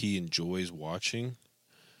something that he enjoys watching,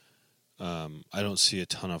 I don't see a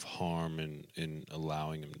ton of harm in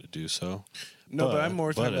allowing him to do so. No, but I'm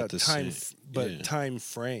more talking about time, yeah. time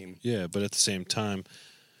frame. Yeah, but at the same time,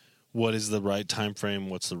 what is the right time frame?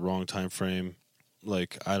 What's the wrong time frame?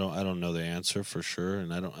 Like, I don't know the answer for sure,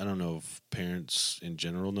 and I don't know if parents in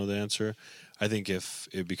general know the answer. I think if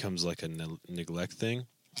it becomes like a neglect thing,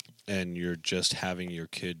 and you're just having your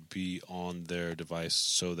kid be on their device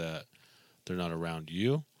so that they're not around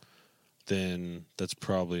you, then that's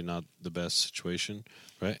probably not the best situation,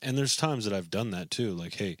 right? And there's times that I've done that too.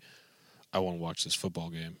 Like, hey, I want to watch this football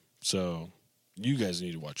game, so you guys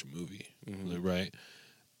need to watch a movie, right?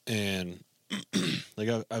 And like,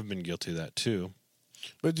 I've been guilty of that too.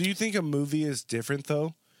 But do you think a movie is different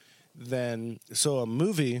though so a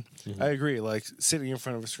movie? I agree. Like, sitting in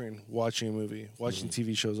front of a screen, watching a movie, watching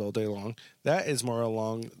TV shows all day long, that is more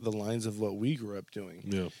along the lines of what we grew up doing.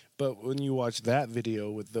 Yeah. But when you watch that video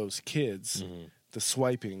with those kids, the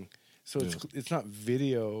swiping, so it's not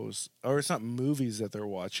videos or it's not movies that they're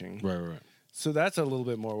watching. Right. So that's a little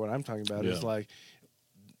bit more what I'm talking about. Yeah. Is like,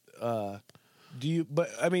 Do you? But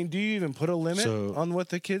I mean, do you even put a limit on what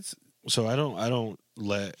the kids? So I don't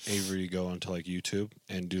let Avery go onto like YouTube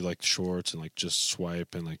and do like shorts and like just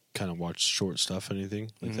swipe and like kind of watch short stuff,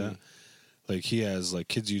 anything like that. Like he has like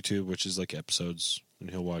kids YouTube, which is like episodes, and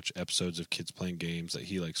he'll watch episodes of kids playing games that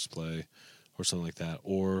he likes to play, or something like that,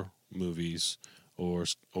 or movies, or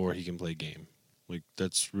he can play game. Like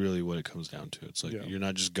that's really what it comes down to. It's like you're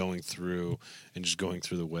not just going through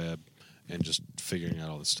the web and just figuring out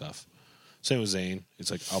all this stuff. Same with Zane. It's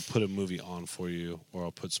like I'll put a movie on for you, or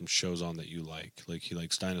I'll put some shows on that you like. Like he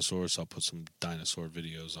likes dinosaurs, so I'll put some dinosaur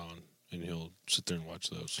videos on, and he'll sit there and watch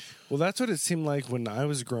those. Well, that's what it seemed like when I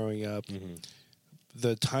was growing up.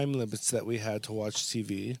 The time limits that we had to watch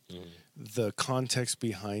TV, the context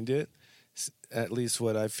behind it, at least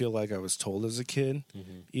what I feel like I was told as a kid,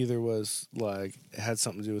 either was like it had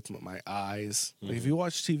something to do with my eyes. Like if you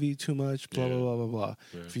watch TV too much, blah blah blah blah blah.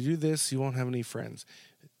 Right. If you do this, you won't have any friends.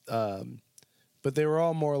 But they were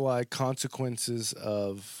all more like consequences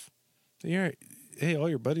of, hey, all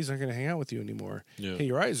your buddies aren't going to hang out with you anymore. Yeah. Hey,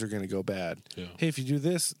 your eyes are going to go bad. Yeah. Hey, if you do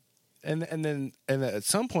this, and then at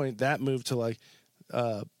some point that moved to like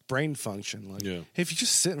brain function. Like, hey, if you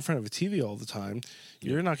just sit in front of a TV all the time,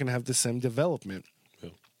 you're not going to have the same development. Yeah.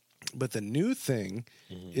 But the new thing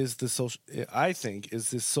is the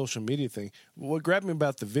this social media thing. What grabbed me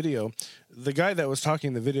about the video, the guy that was talking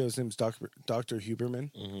in the video, his name's Dr.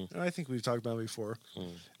 Huberman. And I think we've talked about him before.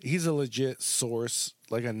 He's a legit source,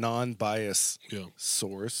 like a non-bias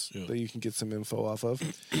source that you can get some info off of.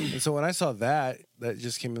 And so when I saw that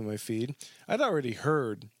just came in my feed, I'd already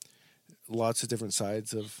heard lots of different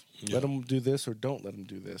sides of let them do this or don't let them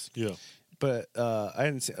do this. Yeah. But I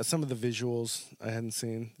hadn't seen some of the visuals. I hadn't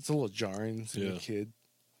seen. It's a little jarring seeing a kid.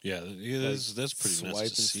 Yeah, that's pretty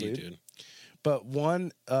nice to see, dude. But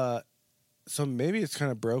one, so maybe it's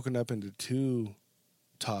kind of broken up into two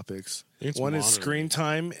topics. One is screen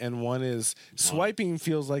time, and one is swiping.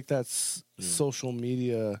 Feels like that's social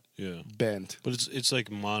media bent. But it's like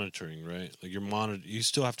monitoring, right? Like you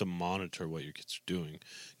still have to monitor what your kids are doing,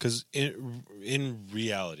 because in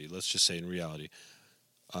reality, let's just say in reality.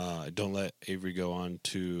 Don't let Avery go on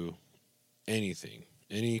to anything,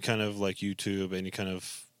 any kind of like YouTube, any kind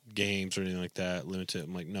of games or anything like that. Limit it.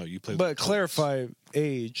 I'm like, no, you play. But clarify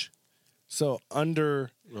age. So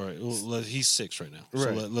under. Right. Well, he's 6 right now.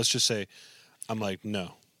 Right. So let's just say, I'm like,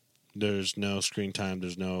 no, there's no screen time.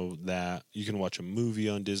 There's no that. You can watch a movie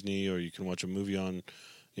on Disney, or you can watch a movie on,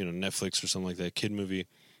 Netflix or something like that, kid movie,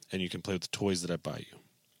 and you can play with the toys that I buy you.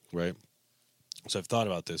 Right. So I've thought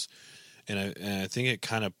about this. And I think it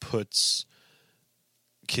kind of puts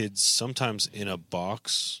kids sometimes in a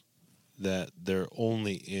box that they're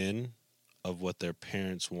only in of what their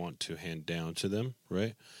parents want to hand down to them,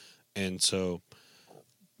 right? And so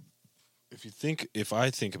if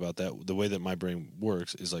I think about that, the way that my brain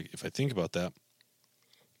works is like, if I think about that,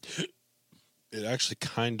 it actually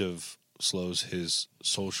kind of slows his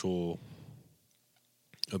social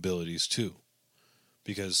abilities too.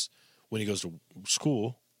 Because when he goes to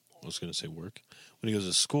school, I was going to say work. When he goes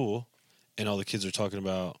to school and all the kids are talking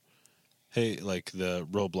about, hey, like the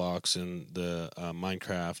Roblox and the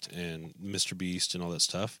Minecraft and Mr. Beast and all that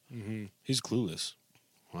stuff, he's clueless.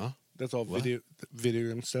 Huh? That's all video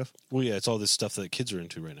game stuff? Well, yeah, it's all this stuff that kids are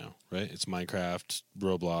into right now, right? It's Minecraft,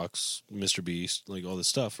 Roblox, Mr. Beast, like all this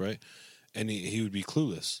stuff, right? And he would be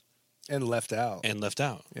clueless. And left out.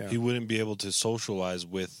 Yeah. He wouldn't be able to socialize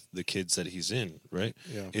with the kids that he's in, right?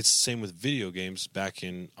 Yeah. It's the same with video games back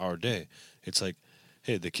in our day. It's like,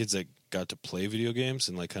 hey, the kids that got to play video games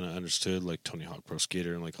and like kind of understood like Tony Hawk Pro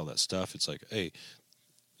Skater and like all that stuff, it's like, hey,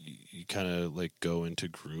 you kind of like go into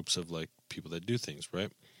groups of like people that do things,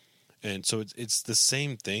 right? And so it's the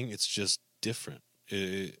same thing. It's just different.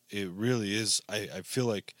 It really is. I feel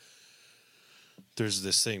like there's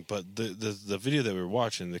this thing, but the video that we were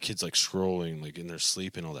watching, the kids like scrolling like in their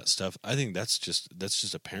sleep and all that stuff, I think that's just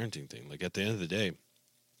a parenting thing. Like at the end of the day,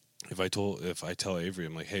 if I tell Avery,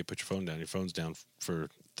 I'm like, hey, put your phone's down for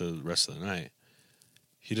the rest of the night,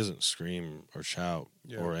 he doesn't scream or shout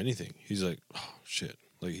or anything. He's like, oh shit,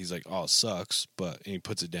 like he's like, oh, it sucks, and he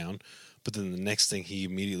puts it down. But then the next thing he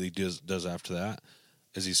immediately does after that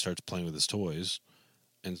is he starts playing with his toys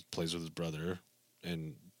and plays with his brother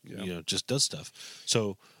and just does stuff.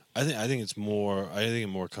 So I think it's more. I think it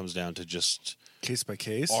more comes down to just case by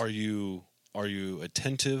case. Are you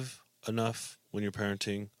attentive enough when you're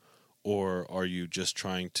parenting, or are you just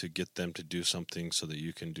trying to get them to do something so that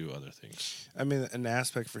you can do other things? I mean, an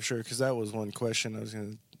aspect for sure, because that was one question I was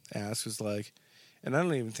going to ask. Was like, and I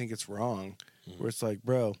don't even think it's wrong. Where it's like,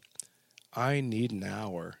 bro, I need an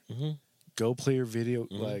hour. Go play your video.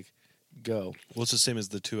 Like, go. Well, it's the same as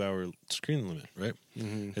the 2-hour screen limit, right?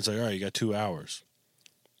 Mm-hmm. It's like, all right, you got 2 hours.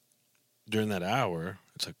 During that hour,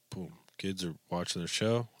 it's like, boom, kids are watching their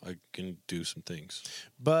show. I can do some things.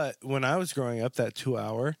 But when I was growing up, that 2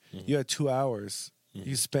 hour, Mhm. you had 2 hours. Mhm.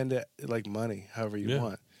 You spend it like money, however you Yeah.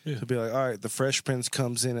 want. Yeah. So be like, all right, the Fresh Prince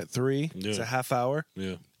comes in at 3. Yeah. It's a half hour.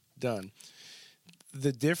 Yeah. Done.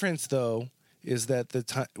 The difference, though, is that the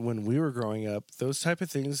time when we were growing up, those type of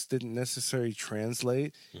things didn't necessarily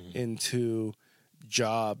translate Mhm. into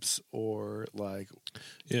jobs or like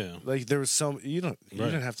Yeah. there was some you Right.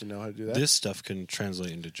 didn't have to know how to do that. This stuff can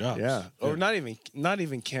translate into jobs. Yeah, or not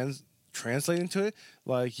even can translate into it.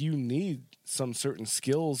 Like you need some certain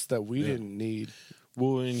skills that we didn't need.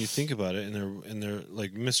 Well, when you think about it, and they're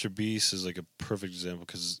like Mr. Beast is like a perfect example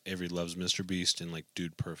because everybody loves Mr. Beast and like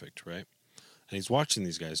Dude Perfect, right? And he's watching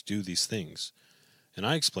these guys do these things, and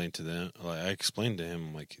I explained to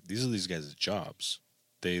him like these are these guys' jobs.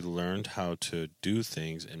 They learned how to do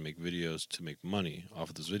things and make videos to make money off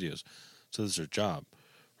of those videos, so this is their job,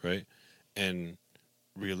 right? And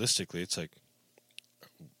realistically, it's like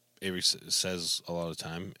Avery says a lot of the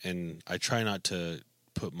time, and I try not to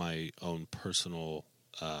put my own personal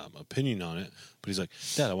opinion on it, but he's like,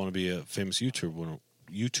 Dad, I want to be a famous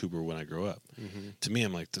YouTuber when I grow up. Mm-hmm. To me,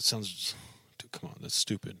 I'm like, that sounds, dude, come on, that's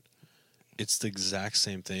stupid. It's the exact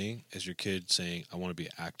same thing as your kid saying, I want to be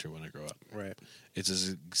an actor when I grow up. Right. It's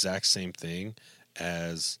the exact same thing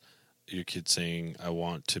as your kid saying, I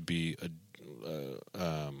want to be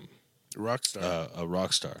Rock star. a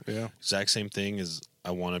rock star. Yeah. Exact same thing as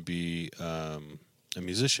I want to be a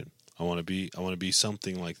musician. I want to be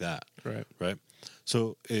something like that. Right. Right.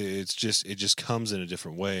 So it just comes in a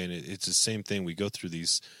different way, and it's the same thing. We go through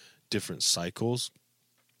these different cycles,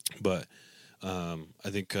 but I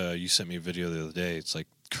think you sent me a video the other day. It's like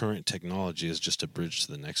current technology is just a bridge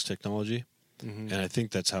to the next technology. Mm-hmm. And I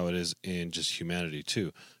think that's how it is in just humanity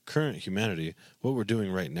too. Current humanity, what we're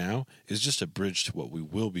doing right now is just a bridge to what we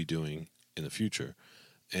will be doing in the future.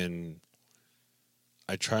 And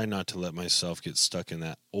I try not to let myself get stuck in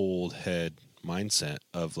that old head mindset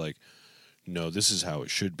of like, no, this is how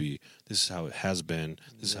it should be. This is how it has been.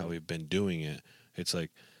 This is how we've been doing it. It's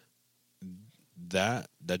like that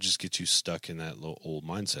just gets you stuck in that little old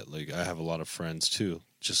mindset. Like I have a lot of friends too,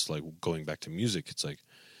 just like going back to music. It's like,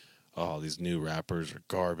 oh, these new rappers are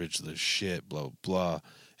garbage, they're shit, blah, blah, blah.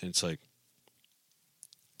 And it's like,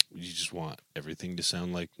 you just want everything to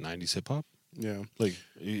sound like 90s hip hop? Yeah. Like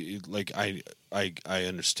I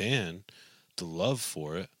understand the love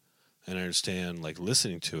for it, and I understand like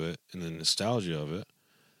listening to it and the nostalgia of it.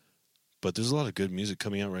 But there's a lot of good music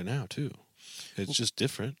coming out right now too. It's just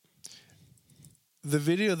different. The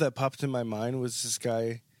video that popped in my mind was this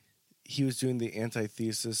guy. He was doing the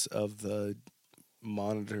antithesis of the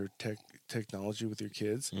monitor technology with your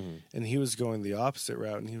kids, Mm-hmm. and he was going the opposite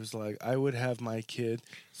route. And he was like, I would have my kid.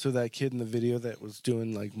 So that kid in the video that was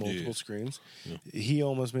doing like multiple screens, he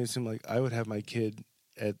almost made it seem like I would have my kid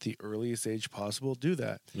at the earliest age possible do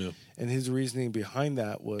that. Yeah. And his reasoning behind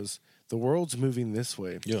that was the world's moving this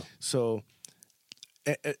way. Yeah. So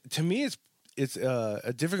to me, it's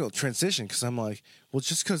a difficult transition because I'm like, well,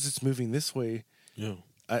 just because it's moving this way, Yeah.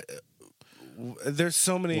 there's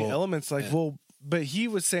so many elements like, yeah. well, but he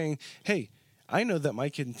was saying, hey, I know that my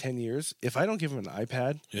kid in 10 years, if I don't give him an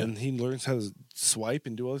iPad and he learns how to swipe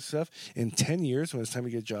and do all this stuff, in 10 years when it's time to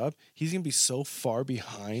get a job, he's going to be so far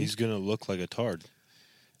behind. He's going to look like a tard.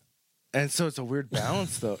 And so it's a weird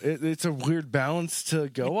balance, though. It's a weird balance to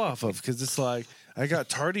go off of because it's like, I got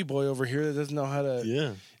Tardy Boy over here that doesn't know how to.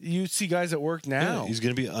 Yeah. You see guys at work now. Yeah, he's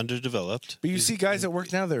going to be underdeveloped. But you see guys at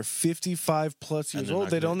work now, they're 55 plus years old.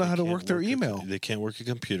 They don't know how to work their email. They can't work a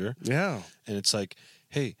computer. Yeah. And it's like,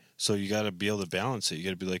 hey, so you got to be able to balance it. You got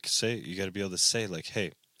to be like, you got to be able to say like,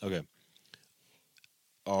 hey, okay,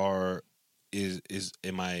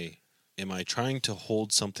 am I trying to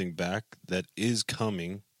hold something back that is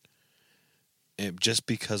coming just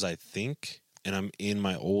because I think, and I'm in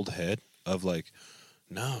my old head of like,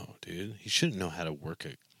 no, dude, he shouldn't know how to work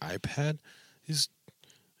an iPad. He's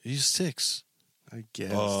 6. I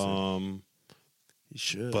guess. You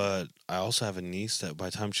should. But I also have a niece that by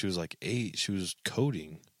the time she was like 8, she was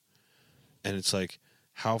coding. And it's like,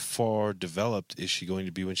 how far developed is she going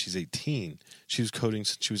to be when she's 18? She was coding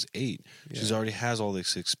since she was 8. Yeah. She's already has all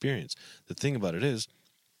this experience. The thing about it is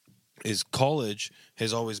college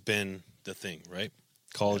has always been the thing, right?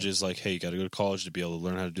 College is like, hey, you got to go to college to be able to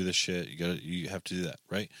learn how to do this shit. You have to do that,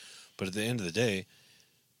 right? But at the end of the day,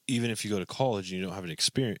 even if you go to college and you don't have any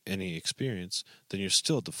experience, then you're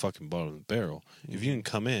still at the fucking bottom of the barrel. Mm-hmm. If you can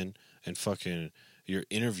come in and fucking your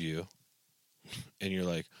interview and you're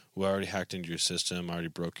like, well, I already hacked into your system, I already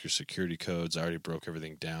broke your security codes, I already broke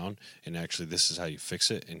everything down, and actually this is how you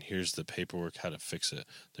fix it, and here's the paperwork how to fix it.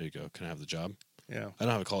 There you go. Can I have the job? Yeah. I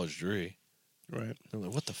don't have a college degree. Right. I'm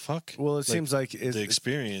like, what the fuck? Well, it seems like the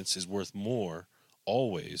experience is worth more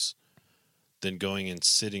always than going and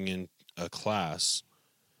sitting in a class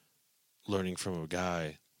learning from a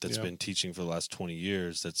guy that's been teaching for the last 20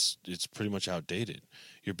 years. It's pretty much outdated.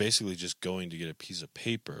 You're basically just going to get a piece of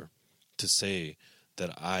paper to say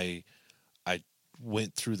that I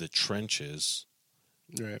went through the trenches.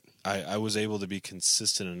 Right. I was able to be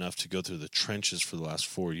consistent enough to go through the trenches for the last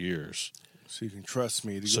 4 years. So you can trust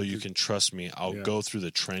me. Can trust me. I'll go through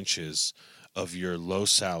the trenches of your low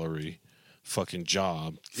salary fucking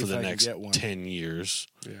job for the next 10 years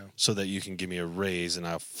so that you can give me a raise and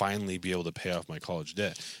I'll finally be able to pay off my college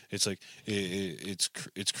debt. It's like,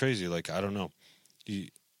 it's crazy. Like, I don't know.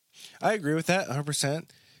 I agree with that 100%.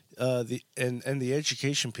 The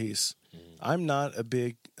education piece, I'm not a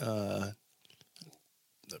big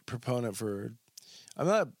proponent for.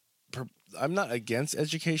 I'm not against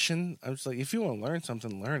education. I'm just like, if you want to learn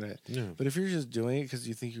something, learn it. Yeah. But if you're just doing it because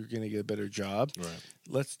you think you're going to get a better job,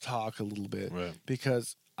 let's talk a little bit. Right.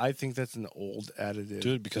 Because I think that's an old additive.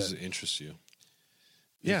 Do it because it interests you.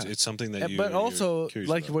 Yeah. It's something that you. But also,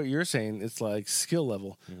 like about. What you're saying, it's like skill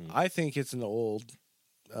level. I think it's an old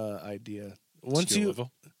idea. Skill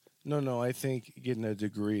level? No. I think getting a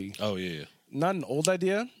degree. Oh, yeah. Not an old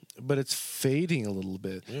idea, but it's fading a little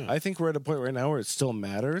bit. Yeah. I think we're at a point right now where it still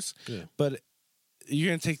matters. Yeah. But you're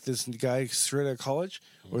going to take this guy straight out of college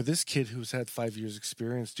or this kid who's had 5 years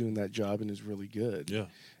experience doing that job and is really good. Yeah.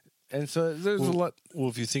 And so there's a lot. Well,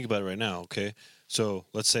 if you think about it right now, okay, so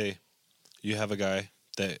let's say you have a guy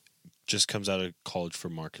that just comes out of college for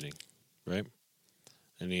marketing, right?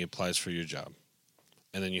 And he applies for your job.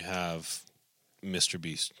 And then you have Mr.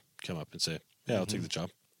 Beast come up and say, yeah, I'll take the job.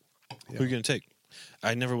 Yeah. Who are you going to take?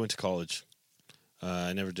 I never went to college.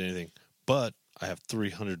 I never did anything. But I have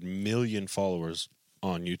 300 million followers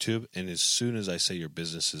on YouTube. And as soon as I say your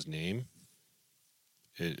business's name,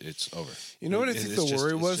 it's over. You know what I think the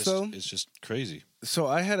worry was, though? It's just crazy. So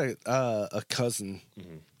I had a cousin.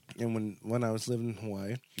 And when I was living in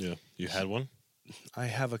Hawaii. Yeah. You had one? I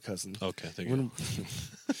have a cousin. Okay, thank you.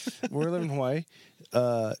 We're living in Hawaii.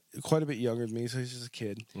 Quite a bit younger than me, so he's just a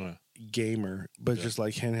kid. Right. Gamer, but just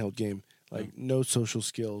like handheld game. Like no social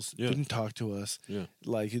skills. Yeah. Didn't talk to us. Yeah.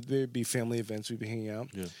 Like there'd be family events, we'd be hanging out.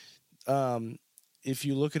 Yeah. If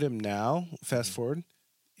you look at him now, fast forward,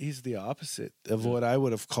 he's the opposite of what I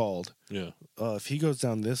would have called. Yeah. If he goes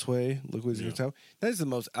down this way, look what he's going to tell. That's the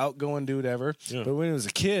most outgoing dude ever. Yeah. But when he was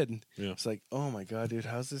a kid, it's like, oh my God, dude,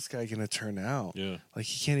 how's this guy going to turn out? Yeah. Like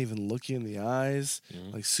he can't even look you in the eyes.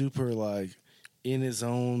 Yeah. Like super like in his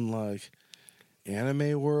own like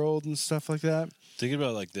anime world and stuff like that. Think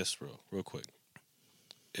about it like this, real quick.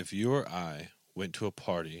 If you or I went to a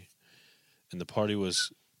party and the party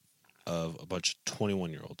was of a bunch of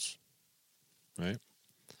 21-year-olds, right?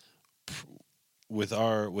 With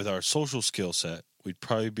our social skill set, we'd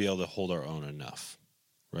probably be able to hold our own enough,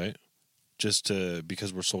 right?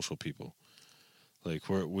 Because we're social people, like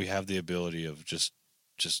we have the ability of just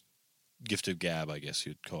gift of gab, I guess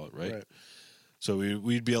you'd call it, right? So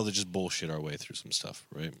we'd be able to just bullshit our way through some stuff,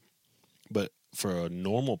 right? But for a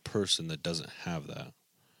normal person that doesn't have that,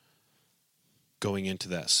 going into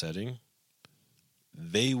that setting,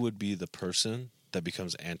 they would be the person that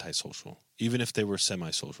becomes antisocial, even if they were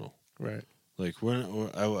semi-social. Right. Like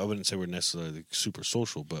I wouldn't say we're necessarily super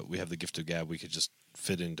social, but we have the gift of gab. We could just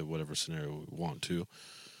fit into whatever scenario we want to.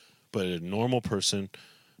 But a normal person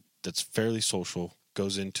that's fairly social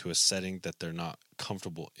goes into a setting that they're not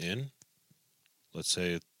comfortable in. Let's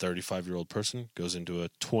say a 35-year-old person goes into a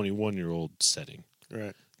 21-year-old setting.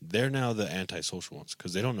 Right. They're now the antisocial ones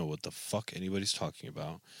because they don't know what the fuck anybody's talking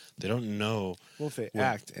about. They don't know. Well, if they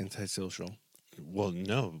act antisocial. Well,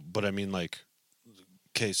 no, but I mean, like,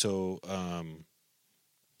 okay, so a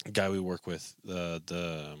guy we work with, the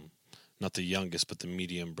not the youngest, but the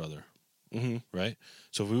medium brother, right?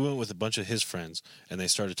 So if we went with a bunch of his friends and they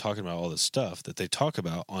started talking about all this stuff that they talk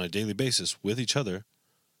about on a daily basis with each other,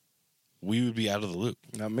 we would be out of the loop.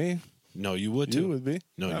 Not me. No, you would too. You would be.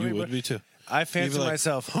 No, you would be too. I fancy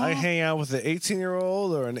myself. Huh? I hang out with an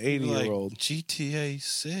 18-year-old or an 80-year-old. Like, GTA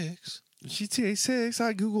 6. GTA 6.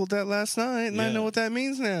 I Googled that last night, and I know what that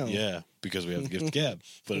means now. Yeah, because we have the gift of gab.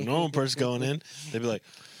 But a normal person going in, they'd be like...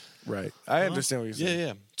 Right. I understand what you're saying.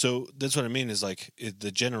 Yeah. So that's what I mean is like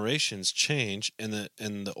the generations change, and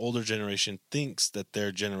the older generation thinks that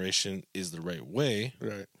their generation is the right way.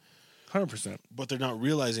 Right. 100%. But they're not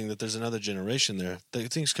realizing that there's another generation there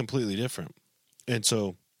that thinks completely different. And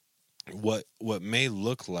so what may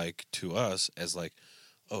look like to us as like,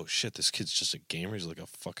 oh shit, this kid's just a gamer. He's like a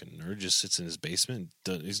fucking nerd. Just sits in his basement.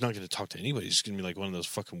 He's not going to talk to anybody. He's going to be like one of those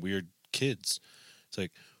fucking weird kids. It's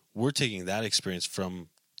like we're taking that experience from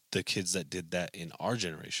the kids that did that in our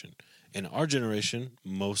generation. In our generation,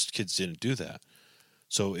 most kids didn't do that.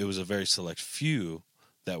 So it was a very select few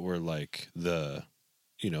that were like the,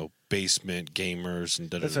 basement gamers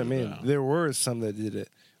and That's what I mean. There were some that did it,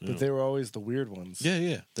 but they were always the weird ones.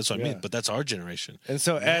 Yeah. That's what I mean. But that's our generation. And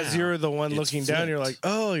so as you're the one looking down, you're like,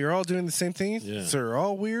 oh, you're all doing the same thing? Yeah. So you're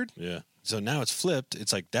all weird? Yeah. So now it's flipped.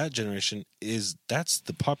 It's like that generation that's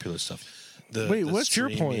the popular stuff. Wait, what's your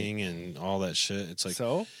point? And all that shit. It's like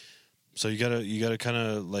so you gotta kind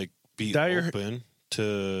of like be open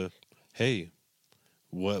to, hey,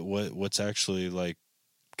 what's actually like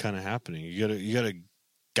kind of happening. You gotta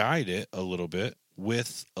guide it a little bit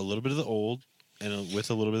with a little bit of the old and with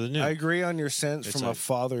a little bit of the new. I agree on your sense from a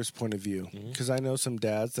father's point of view, because I know some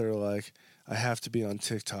dads that are like, I have to be on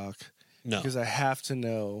TikTok because I have to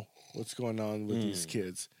know what's going on with these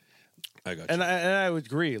kids. I got you. And I would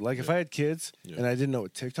agree. Like if I had kids and I didn't know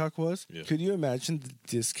what TikTok was, could you imagine the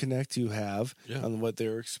disconnect you have on what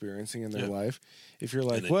they're experiencing in their life? If you're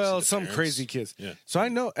like, well, some parents. Crazy kids. Yeah. So I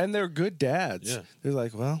know, and they're good dads. Yeah. They're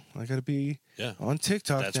like, well, I got to be on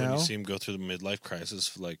TikTok That's now. When you see them go through the midlife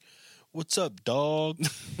crisis, like, what's up, dog?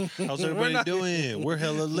 How's everybody doing? We're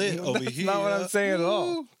hella lit over here. That's not what I'm saying at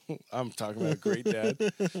all. I'm talking about a great dad.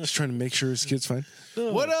 Just trying to make sure his kid's fine.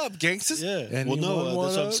 No. What up, gangsters? Yeah. That's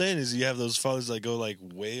what I'm saying is you have those fathers that go like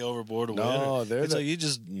way overboard. It's like you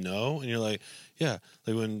just know, and you're like, yeah.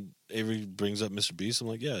 Like when Avery brings up Mr. Beast, I'm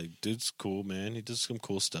like, yeah, dude's cool, man. He does some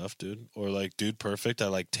cool stuff, dude. Or like Dude Perfect. I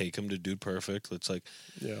like take him to Dude Perfect. It's like,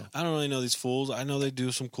 I don't really know these fools. I know they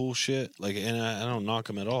do some cool shit. Like, and I don't knock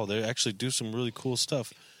them at all. They actually do some really cool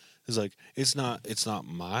stuff. It's like it's not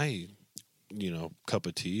my cup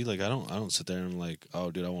of tea. Like I don't sit there and like, oh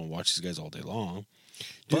dude, I want to watch these guys all day long.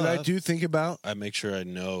 Dude, but I do think about, I make sure I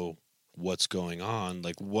know what's going on.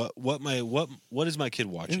 Like what is my kid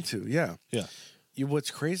watching into? Yeah.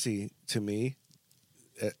 What's crazy to me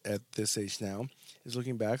at this age now is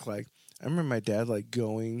looking back. Like I remember my dad like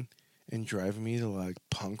going and driving me to like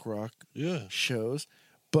punk rock shows,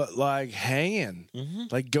 but like hanging,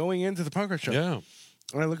 like going into the punk rock show. Yeah.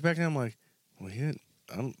 And I look back and I'm like, well, he didn't.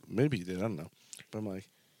 Maybe he did. I don't know. But I'm like,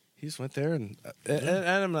 he just went there and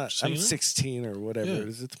I'm not. I'm 16 or whatever it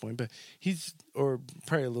is at the point. But or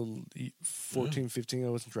probably a little 14, 15. I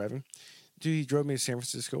wasn't driving. Dude, he drove me to San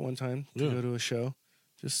Francisco one time to go to a show.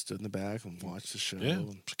 Just stood in the back and watched the show. Yeah,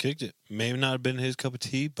 kicked it. May not have been his cup of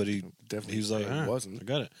tea, but he was like, it wasn't. I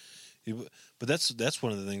got it. But that's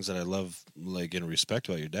one of the things that I love, like in respect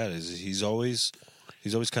about your dad, is he's always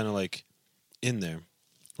kind of like in there,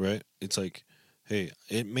 right? It's like, hey,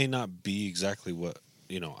 it may not be exactly what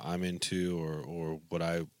I'm into or what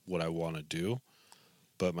I want to do,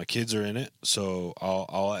 but my kids are in it, so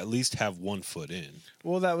I'll at least have one foot in.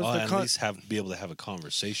 Well, that was at least be able to have a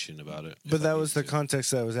conversation about it. But that was the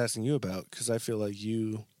context that I was asking you about, because I feel like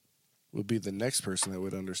you would be the next person that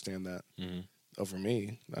would understand that over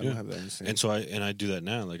me. I don't have that understanding. And so I do that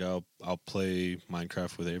now. Like I'll play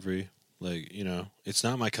Minecraft with Avery. Like, it's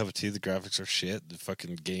not my cup of tea. The graphics are shit. The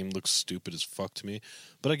fucking game looks stupid as fuck to me.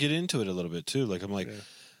 But I get into it a little bit too. Like I'm like,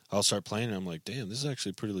 I'll start playing and I'm like, damn, this is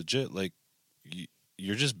actually pretty legit. Like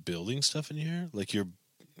you're just building stuff in here. Like you're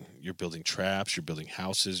building traps. You're building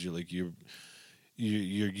houses. You're like you're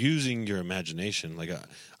using your imagination. Like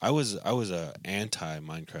I was a anti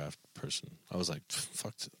Minecraft person. I was like,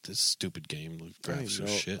 fuck this stupid game. Graphics are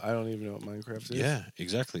shit. I don't even know what Minecraft is. Yeah,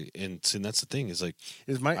 exactly. And that's the thing is like,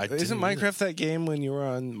 isn't Minecraft that game when you were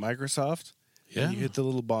on Microsoft? Yeah, and you hit the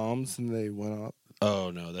little bombs and they went off.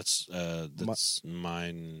 Oh no, that's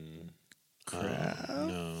mine.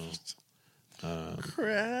 No.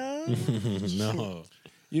 Crap. No.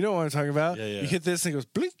 You know what I'm talking about? Yeah. You hit this and it goes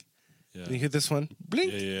blink. Yeah. And you hit this one,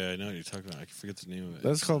 blink. Yeah, I know what you're talking about. I forget the name of it.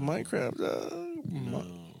 That's called Minecraft. No.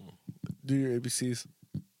 Do your ABCs.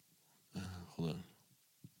 Hold on.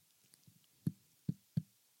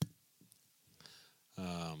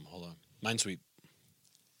 Hold on. Minesweep.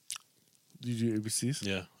 Did you do your ABCs?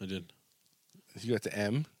 Yeah, I did. You got the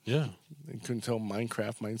M? Yeah. You couldn't tell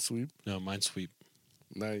Minecraft, Minesweep? No, Minesweep.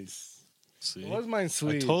 Nice. See? What was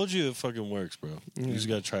Minesweep? I told you it fucking works, bro. You just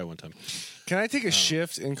gotta try it one time. Can I take a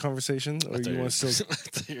shift in conversation? Or you want to still...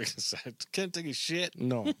 Can't take a shit?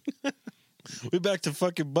 No. We back to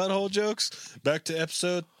fucking butthole jokes? Back to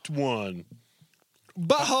episode 1.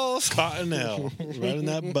 Buttholes! Cottonelle. Right in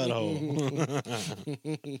that butthole.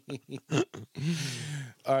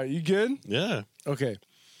 All right, you good? Yeah. Okay.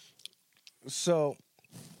 So,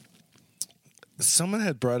 someone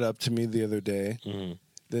had brought up to me the other day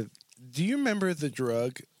that, do you remember the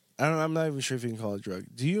drug? I'm not even sure if you can call it a drug.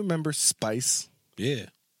 Do you remember spice? Yeah.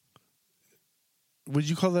 Would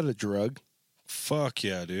you call that a drug? Fuck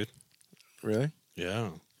yeah, dude. Really?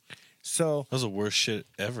 Yeah. So That was the worst shit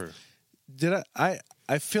ever. did I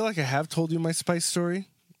feel like I have told you my spice story.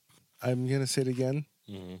 I'm gonna say it again.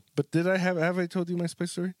 But did I have I told you my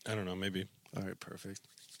spice story? I don't know, maybe. All right, perfect.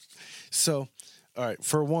 So, all right,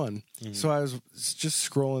 for one, so I was just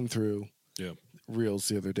scrolling through reels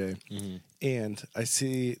the other day, and I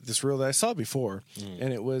see this reel that I saw before,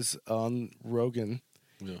 and it was on Rogan,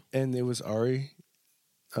 and it was Ari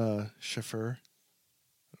Shaffir.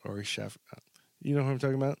 Ari Shaffir. You know who I'm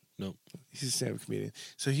talking about? Nope. He's a stand-up comedian.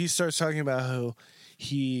 So he starts talking about how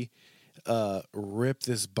he ripped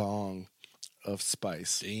this bong of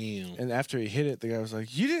spice. Damn. And after he hit it, the guy was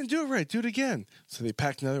like, "You didn't do it right. Do it again." So they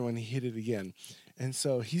packed another one. He hit it again. And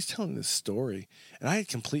so he's telling this story. And I had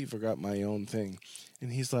completely forgot my own thing.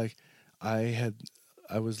 And he's like, I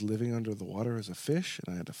was living under the water as a fish,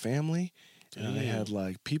 and I had a family, and I had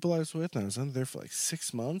like people I was with, and I was under there for like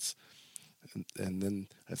 6 months. And then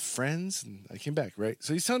I had friends, and I came back, right?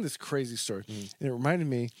 So he's telling this crazy story. And it reminded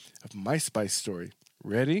me of my spice story.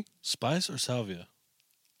 Ready? Spice or salvia?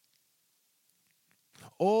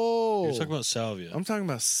 Oh. You're talking about salvia. I'm talking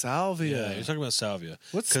about salvia. Yeah, you're talking about salvia.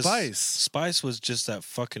 What's 'Cause spice? Spice was just that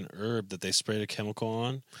fucking herb that they sprayed a chemical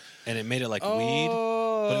on, and it made it like weed,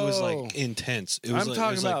 but it was like intense. It was I'm like, talking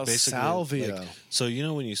it was like about basically salvia. Like, so you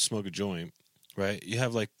know when you smoke a joint, right? You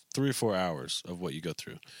have like 3 or 4 hours of what you go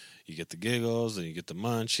through. You get the giggles, then you get the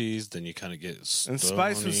munchies, then you kind of get And stony.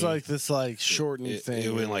 spice was like this like shortened thing.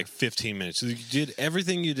 It went like 15 minutes. So you did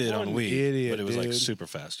everything you did What on an weed, idiot, but it was like dude. super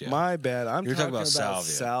fast. Yeah, My bad. You're talking about salvia.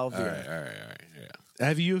 salvia. All right. Yeah.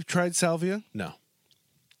 Have you tried salvia? No.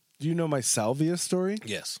 Do you know my salvia story?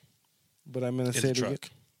 Yes. But I'm going to In say the it again.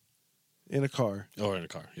 truck In a car. or in a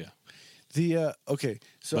car. Yeah. The okay,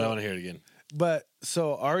 so But I want to hear it again. But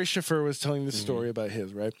so Ari Shaffir was telling this story about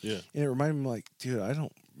his, right? Yeah. And it reminded me, like, dude,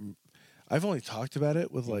 I've only talked about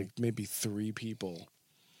it with like maybe 3 people.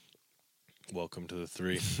 Welcome to the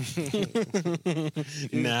 3.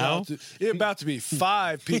 Now? It's about to be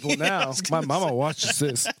 5 people now. My mama watches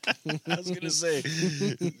this. I was going to say,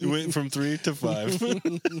 it went from 3 to 5.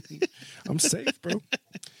 I'm safe, bro.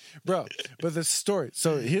 Bro, but the story.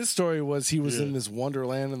 So his story was he was in this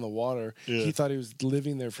wonderland in the water. Yeah. He thought he was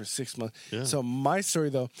living there for 6 months. Yeah. So my story,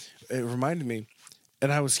 though, it reminded me,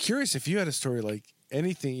 and I was curious if you had a story like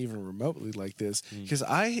anything even remotely like this, because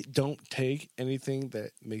I don't take anything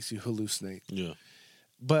that makes you hallucinate. Yeah.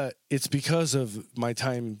 But it's because of that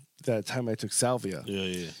time I took salvia.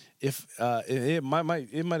 Yeah. If it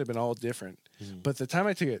might have been all different, but the time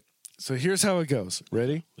I took it. So here's how it goes.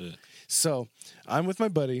 Ready? Yeah. So I'm with my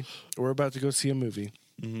buddy. We're about to go see a movie.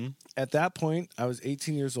 At that point, I was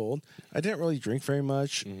 18 years old. I didn't really drink very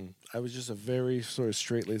much. I was just a very sort of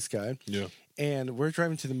straight-laced guy. Yeah. And we're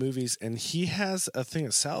driving to the movies, and he has a thing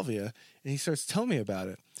of salvia, and he starts telling me about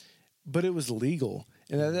it. But it was legal.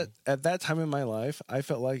 And at that time in my life, I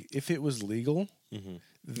felt like if it was legal,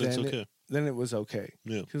 then it was okay.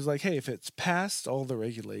 Yeah. He was like, hey, if it's past all the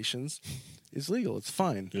regulations, it's legal. It's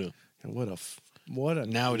fine. Yeah. And what a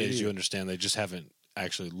Nowadays, idiot. you understand they just haven't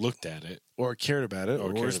actually looked at it. Or cared about it,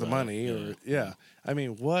 or where's the cared about money, it, or I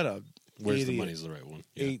mean, what a Where's the idiot. money's the right one.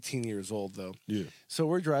 Yeah. 18 years old though. Yeah. So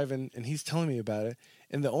we're driving, and he's telling me about it,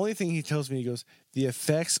 and the only thing he tells me, he goes, the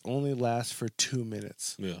effects only last for 2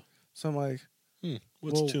 minutes. Yeah. So I'm like,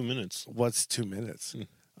 What's well, 2 minutes? what's 2 minutes?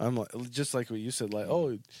 I'm like, just like what you said, like, oh,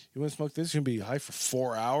 you want to smoke this? You're gonna be high for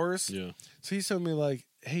 4 hours. Yeah. So he's telling me like,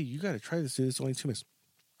 hey, you got to try this, dude. It's only 2 minutes.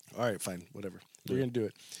 All right, fine, whatever. We're gonna do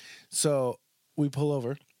it. So we pull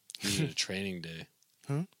over. You did a training day.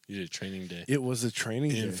 Huh? You did a training day. It was a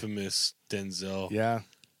training day. Infamous Denzel. Yeah,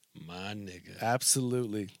 My nigga.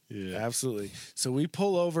 absolutely. Yeah. Absolutely. So we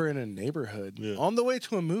pull over in a neighborhood on the way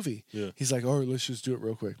to a movie. Yeah. He's like, all right, let's just do it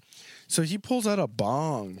real quick. So he pulls out a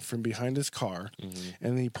bong from behind his car, and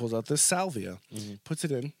then he pulls out this salvia, puts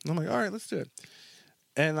it in. And I'm like, all right, let's do it.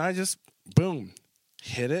 And I just, boom,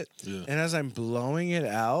 hit it. Yeah. And as I'm blowing it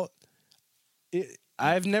out,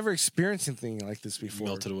 I've never experienced anything like this before.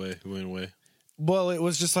 Melted away. It went away. Well, it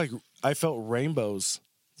was just like I felt rainbows,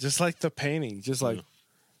 just like the painting, just like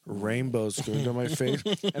rainbows going down my face.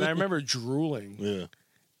 And I remember drooling Yeah.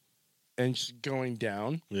 and just going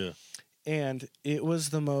down. Yeah. And it was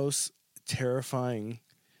the most terrifying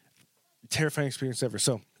experience ever.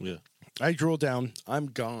 So Yeah. I drool down. I'm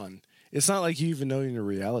gone. It's not like you even know you're in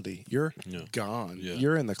reality. You're Yeah. gone. Yeah.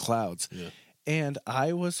 You're in the clouds. Yeah. And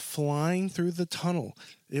I was flying through the tunnel.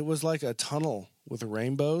 It was like a tunnel with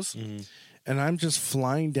rainbows. And and I'm just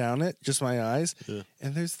flying down it, just my eyes. Yeah.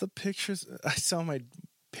 And there's the pictures. I saw my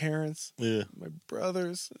parents, Yeah. my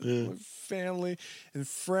brothers, Yeah. my family, and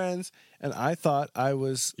friends. And I thought I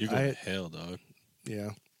was. You're going to hell, dog. Yeah.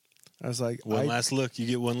 I was like, One last look. You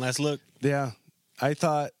get one last look. Yeah. I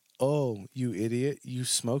thought, oh, you idiot. You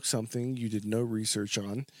smoked something you did no research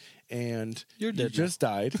on. And You're dead you just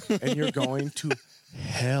died. And you're going to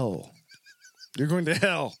hell. You're going to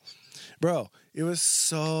hell. Bro, it was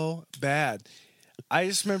so bad. I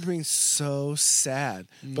just remember being so sad.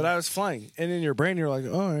 But I was flying. And in your brain, you're like,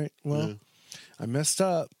 all right, well, I messed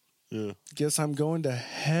up. Yeah. Guess I'm going to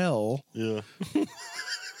hell. Yeah.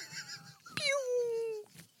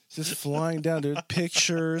 Just flying down, dude.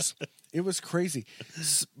 Pictures. It was crazy.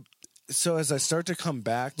 So as I start to come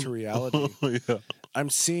back to reality, Yeah. I'm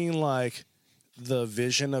seeing like the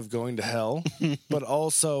vision of going to hell, but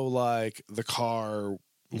also like the car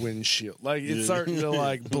windshield. Like it's starting to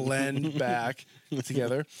like blend back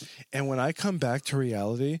together. And when I come back to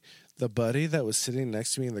reality, the buddy that was sitting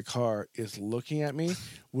next to me in the car is looking at me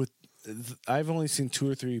with. I've only seen 2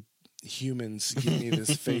 or 3 humans give me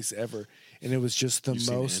this face ever, and it was just the You've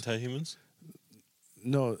most seen anti-humans?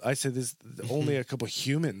 No, I said this only a couple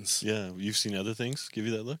humans. Yeah. You've seen other things give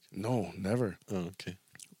you that look? No, never. Oh, okay.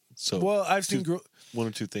 So Well, I've seen one or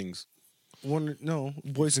two things.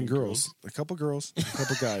 Boys and girls. A couple girls, a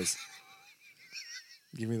couple guys.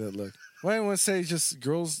 Give me that look. Why do I want to say just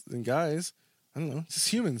girls and guys? I don't know, just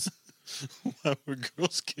humans. Why were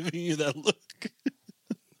girls giving you that look?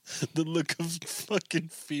 The look of fucking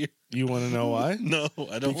fear. You want to know why? No,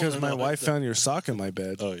 I don't. Because wanna my know wife that. found your sock in my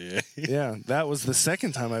bed. Oh yeah. Yeah, that was the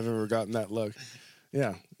second time I've ever gotten that look.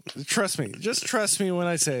 Yeah, trust me. Just trust me when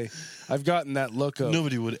I say I've gotten that look of.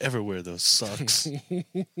 Nobody would ever wear those socks.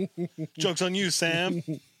 Joke's on you, Sam.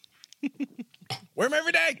 Wear them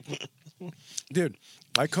every day. Dude,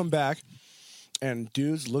 I come back and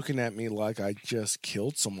dude's looking at me like I just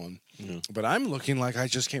killed someone. Yeah. But I'm looking like I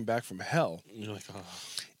just came back from hell. You're like, oh.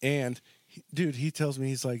 And dude, he tells me,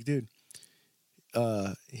 he's like, dude,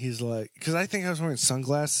 he's like, because I think I was wearing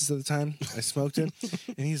sunglasses at the time I smoked it.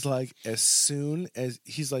 And he's like, as soon as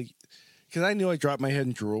he's like, because I knew I dropped my head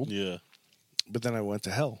and drooled, Yeah. but then I went to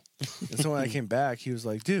hell. And so when I came back, he was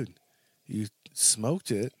like, dude, you smoked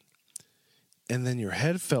it, and then your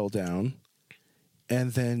head fell down,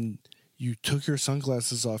 and then you took your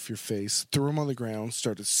sunglasses off your face, threw them on the ground,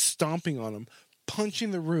 started stomping on them, punching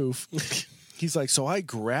the roof. He's like, so I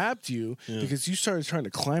grabbed you because you started trying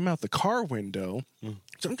to climb out the car window.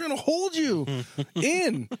 So I'm trying to hold you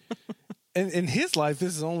in. And in his life,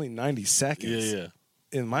 this is only 90 seconds. Yeah.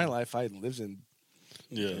 In my life, I lived in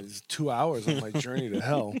Yeah. 2 hours on my journey to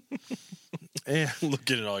hell. And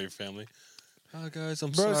Looking at all your family. Oh, guys,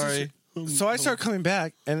 I'm Bro, sorry. so I start coming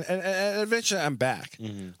back, and eventually I'm back.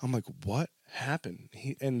 I'm like, what happened?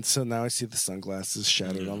 And so now I see the sunglasses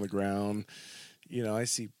shattered on the ground. You know, I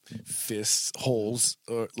see fist holes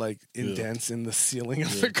or like indents in the ceiling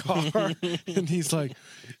of the car. And he's like,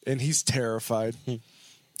 and he's terrified.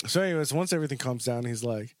 So anyways, once everything calms down, he's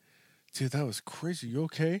like, dude, that was crazy. You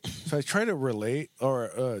okay? So I try to relate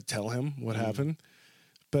or tell him what happened.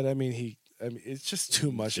 But I mean, it's just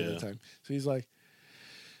too much at the time. So he's like,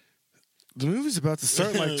 the movie's about to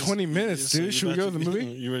start in like 20 minutes, So dude. you Should we about go to the movie?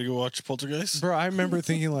 You ready to go watch Poltergeist? Bro, I remember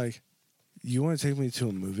thinking like, you want to take me to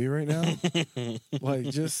a movie right now? Like,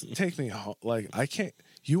 just take me home. Like, I can't.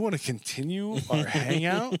 You want to continue our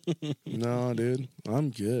hangout? No, dude. I'm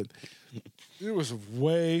good. It was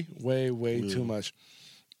way too much.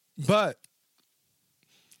 But,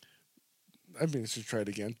 I mean, let's just try it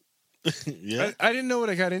again. Yeah. I didn't know what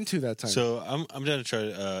I got into that time. So I'm down to try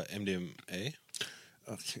MDMA.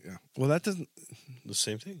 Okay, yeah. Well, that doesn't. The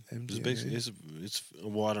same thing. It's MDMA? basically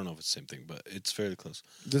well, I don't know if it's the same thing, but it's fairly close.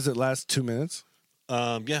 Does it last 2 minutes?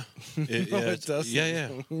 Yeah. No, it doesn't. Yeah.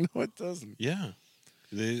 No, it doesn't. Yeah.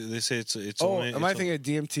 They say it's Oh, only. am I thinking of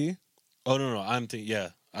DMT? Oh no, I'm thinking. Yeah,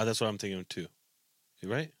 that's what I'm thinking of too.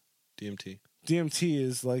 You right? DMT. DMT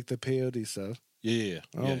is like the peyote stuff. Yeah.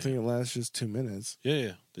 I don't think it lasts just 2 minutes.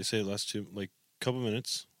 Yeah. They say it lasts couple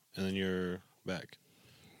minutes, and then you're back.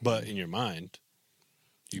 But in your mind,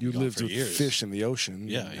 You lived with years. fish in the ocean.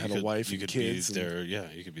 Yeah, had a wife you and could kids. be there. Yeah,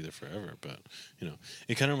 you could be there forever. But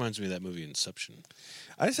it kind of reminds me of that movie Inception.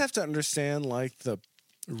 I just have to understand like the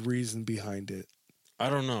reason behind it. I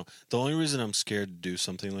don't know. The only reason I'm scared to do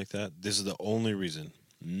something like that, this is the only reason.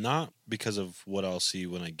 Not because of what I'll see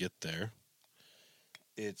when I get there.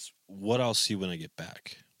 It's what I'll see when I get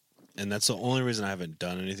back. And that's the only reason I haven't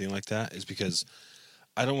done anything like that, is because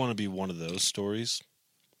I don't want to be one of those stories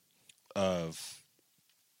of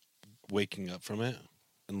waking up from it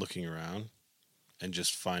and looking around and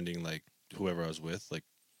just finding like whoever I was with, like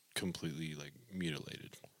completely like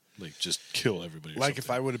mutilated, like just kill everybody. Or Like if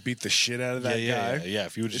I something. would have beat the shit out of that yeah, guy. yeah.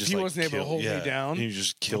 If you would If just he like, wasn't able to hold me down, and you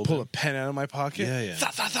just I'd killed pull him. a pen out of my pocket. Yeah.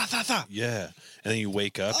 Tha, tha, tha, tha, tha. Yeah, and then you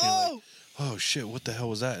wake up and you're like, oh shit, what the hell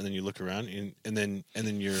was that? And then you look around and then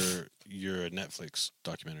you're a Netflix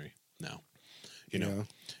documentary now. You know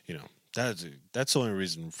that's the only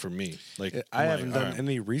reason for me. Like I I'm haven't like, done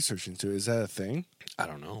any research into it. Is that a thing? I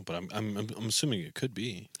don't know, but I'm assuming it could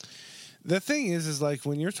be. The thing is like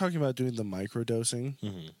when you're talking about doing the microdosing.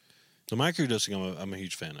 Mm-hmm. The microdosing, I'm a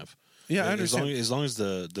huge fan of. Yeah, I understand. As long as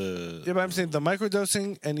the Yeah, but I'm saying the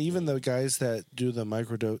microdosing, and even the guys that do the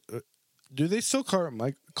microdose, do they still call it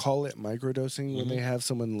microdosing when they have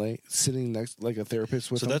someone sitting next, like a therapist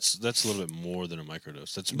with so them? that's a little bit more than a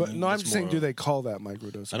microdose. But no, I'm just saying, do they call that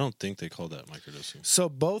microdosing? I don't think they call that microdosing. So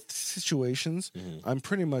both situations, I'm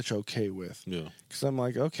pretty much okay with. Yeah. Because I'm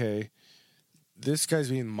like, okay, this guy's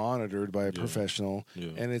being monitored by a professional,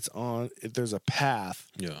 and it's on. If there's a path,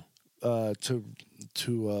 to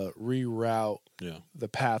reroute the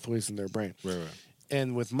pathways in their brain. Right.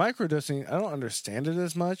 And with microdosing, I don't understand it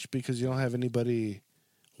as much because you don't have anybody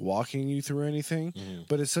walking you through anything.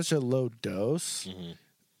 But it's such a low dose.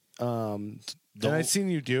 And I've seen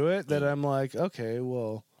you do it that I'm like, okay,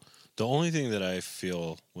 well. The only thing that I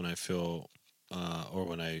feel when or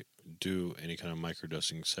when I do any kind of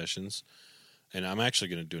microdosing sessions, and I'm actually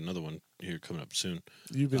going to do another one here coming up soon.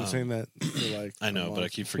 You've been saying that for like I know, but I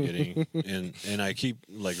keep forgetting, and I keep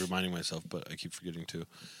like reminding myself, but I keep forgetting too.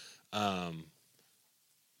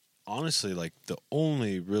 Honestly, like the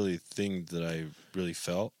only really thing that I really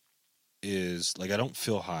felt is like I don't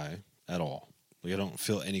feel high at all. Like I don't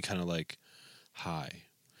feel any kind of like high.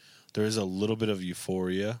 There is a little bit of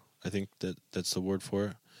euphoria. I think that's the word for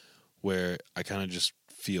it, where I kind of just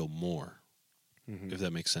feel more, if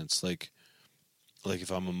that makes sense. Like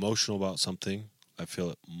if I'm emotional about something, I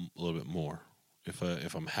feel it a little bit more. If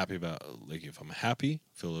I'm happy about, like if I'm happy, I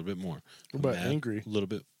feel a little bit more. What about angry? A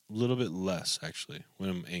little bit less actually when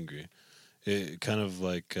I'm angry. It kind of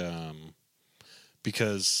like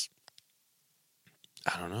because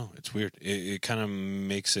I don't know, it's weird. It kind of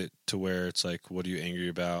makes it to where it's like, what are you angry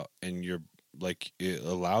about? And you're like, it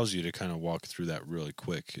allows you to kind of walk through that really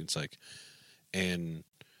quick. It's like, and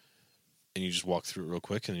you just walk through it real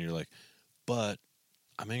quick, and you're like, but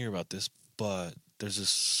I'm angry about this, but there's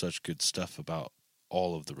just such good stuff about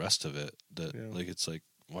all of the rest of it that like it's like,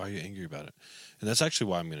 why are you angry about it? And that's actually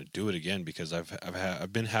why I'm going to do it again, because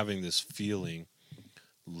I've been having this feeling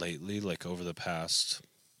lately, like over the past,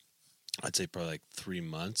 I'd say probably like 3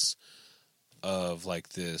 months, of like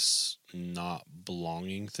this not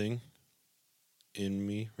belonging thing in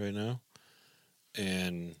me right now,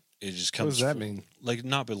 and it just comes. What does that mean? Like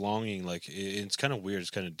not belonging, like it's kind of weird.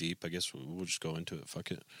 It's kind of deep. I guess we'll just go into it.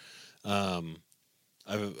 Fuck it. I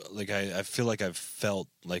feel like I've felt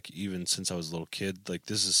like even since I was a little kid, like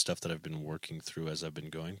this is stuff that I've been working through as I've been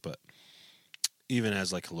going. But even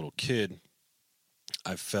as like a little kid,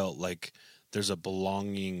 I felt like there's a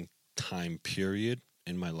belonging time period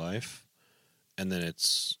in my life, and then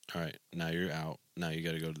it's all right. Now you're out. Now you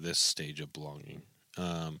got to go to this stage of belonging.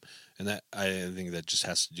 And that I think that just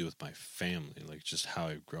has to do with my family, like just how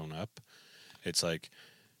I've grown up. It's like,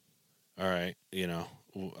 all right,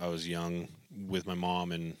 I was young with my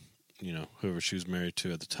mom and, whoever she was married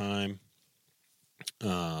to at the time.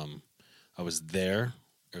 I was there,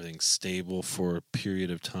 everything's stable for a period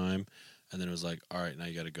of time. And then it was like, all right, now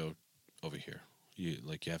you got to go over here. You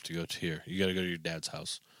have to go to here. You got to go to your dad's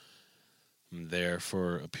house. I'm there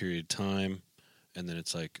for a period of time. And then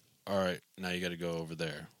it's like, all right, now you got to go over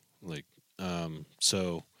there. Like,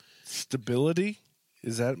 so stability,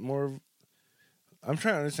 is that more of, I'm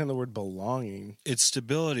trying to understand the word belonging. It's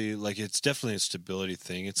stability. Like it's definitely a stability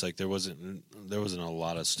thing. It's like there wasn't a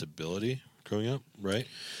lot of stability growing up, right?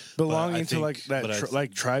 Belonging to like that,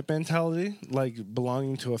 like tribe mentality, like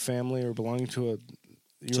belonging to a family or belonging to a.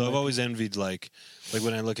 So I've always envied like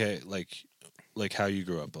when I look at like how you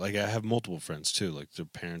grew up. Like I have multiple friends too. Like their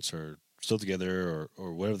parents are still together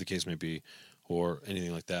or whatever the case may be, or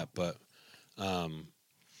anything like that. But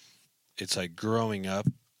it's like growing up,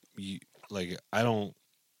 I don't,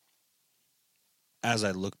 as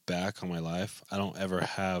I look back on my life, I don't ever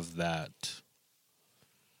have that.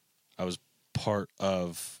 I was part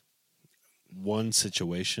of one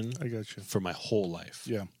situation. I got you. For my whole life.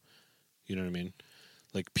 Yeah. You know what I mean?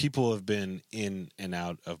 Like people have been in and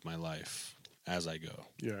out of my life as I go.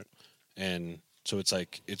 Yeah. And so it's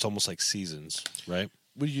like, it's almost like seasons, right?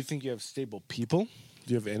 Would you think you have stable people?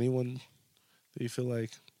 Do you have anyone that you feel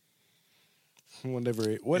like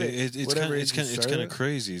it's kind of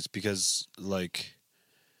crazy. It's because like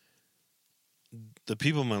the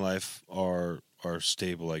people in my life are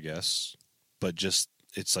stable, I guess, but just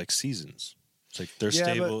it's like seasons. It's like they're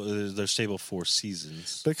stable. They're stable for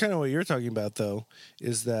seasons. But kind of what you're talking about, though,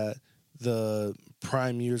 is that the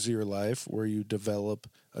prime years of your life where you develop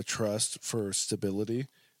a trust for stability,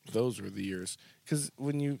 those were the years. Because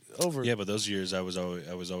when you yeah, but those years I was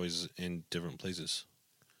always in different places.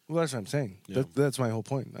 Well, that's what I'm saying. Yeah. That's my whole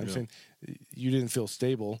point. I'm saying you didn't feel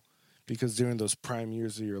stable because during those prime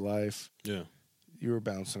years of your life, yeah, you were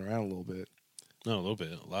bouncing around a little bit. No, a little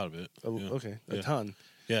bit, a lot of it. Okay, a ton.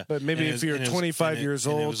 Yeah, but maybe if you're 25 years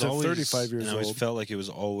old to 35 years old, I always felt like it was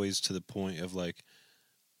always to the point of like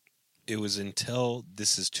it was until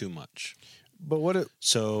this is too much. But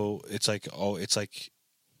so it's like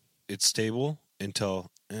it's stable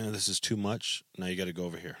until this is too much. Now you got to go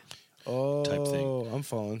over here. Type thing. I'm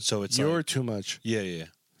following. So it's you're like, too much. Yeah.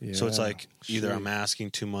 So it's like either I'm asking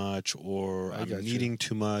too much or I'm needing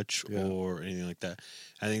too much or anything like that.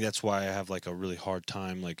 I think that's why I have like a really hard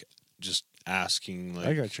time like just asking like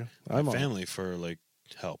I got you. my family for like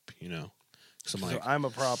help, you know. Cuz I'm like I'm a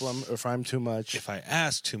problem if I'm too much. If I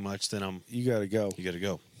ask too much then you got to go. You got to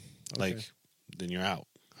go. Okay. Like then you're out.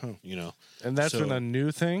 Huh. You know. And that's been a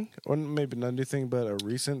new thing or maybe not a new thing but a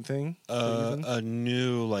recent thing? A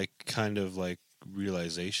new like kind of like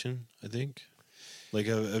realization, I think. Like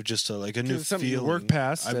of just like a new feeling. You work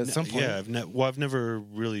past at some point. Yeah, I've never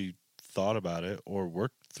really thought about it or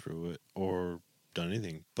worked through it or done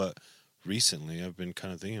anything. But recently, I've been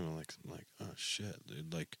kind of thinking like oh shit,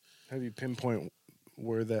 dude. Like, have you pinpoint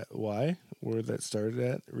where that started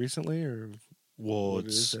at recently or? Well,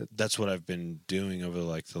 that's what I've been doing over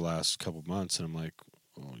like the last couple months, and I'm like,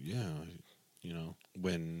 oh yeah, you know,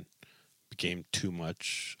 when it became too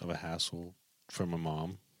much of a hassle for my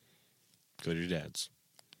mom. Go to your dad's.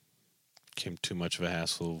 Became too much of a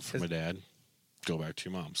hassle for my dad. Go back to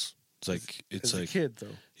your mom's. It's like a kid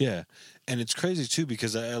though. Yeah, and it's crazy too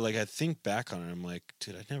because I think back on it. I'm like,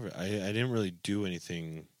 dude, I didn't really do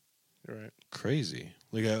anything crazy.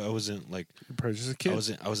 Like I wasn't like probably just a kid.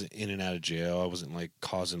 I wasn't in and out of jail. I wasn't like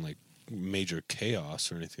causing like major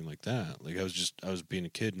chaos or anything like that. Like I was being a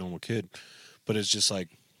kid, normal kid. But it's just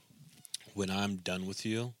like when I'm done with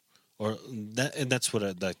you. Or that, and that's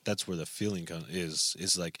what that's where the feeling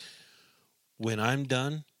is like when I'm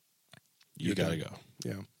done, you gotta go.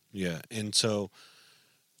 Yeah, and so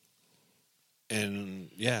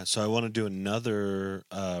I want to do another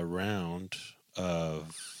round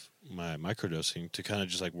of my microdosing to kind of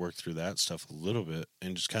just like work through that stuff a little bit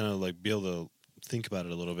and just kind of like be able to think about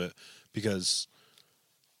it a little bit because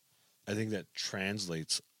I think that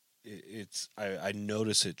translates. I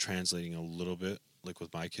notice it translating a little bit. Like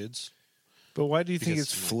with my kids. But why do you think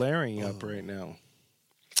it's flaring up right now?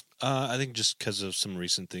 I think just because of some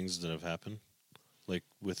recent things that have happened, like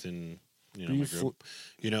within my group.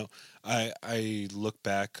 I look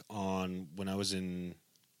back on when I was in.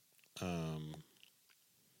 So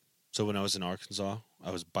when I was in Arkansas,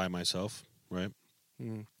 I was by myself, right?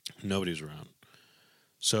 Mm. Nobody was around.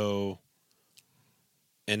 So,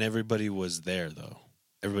 and everybody was there though.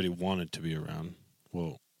 Everybody wanted to be around.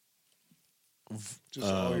 Well. Just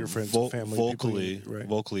all your friends and family.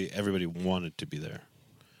 Vocally, everybody wanted to be there.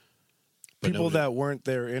 But people that weren't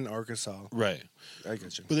there in Arkansas. Right. I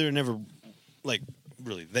get you. But they were never, like,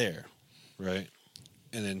 really there. Right?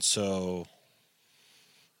 And then so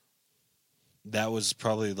that was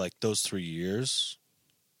probably, like, those 3 years.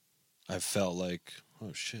 I felt like,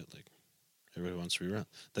 oh, shit, like, everybody wants to be around.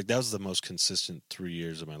 Like, that was the most consistent 3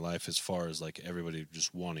 years of my life as far as, like, everybody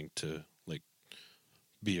just wanting to, like,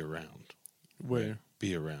 be around. Where? Right?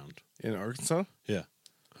 Be around. In Arkansas? Yeah.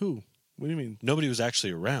 Who? What do you mean? Nobody was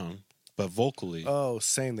actually around, but vocally. Oh,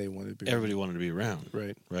 saying they wanted to be everybody wanted to be around.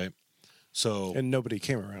 Right. Right. So. And nobody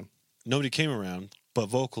came around. Nobody came around, but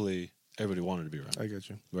vocally, everybody wanted to be around. I get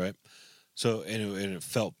you. Right. So, and it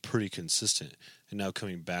felt pretty consistent. And now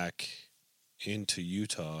coming back into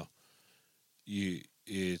Utah,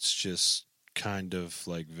 it's just kind of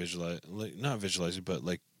like not visualizing, but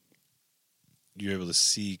like you're able to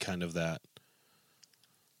see kind of that.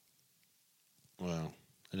 Well,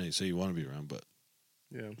 I know you say you want to be around, but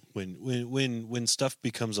yeah, when stuff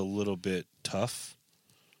becomes a little bit tough,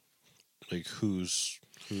 like who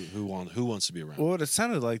wants to be around? Well, what it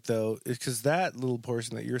sounded like though is because that little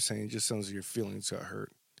portion that you're saying just sounds like your feelings got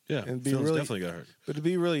hurt. Yeah, and feelings definitely got hurt. But it'd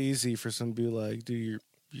be really easy for some to be like, "Dude,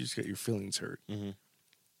 you just got your feelings hurt." Mm-hmm.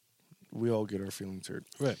 We all get our feelings hurt,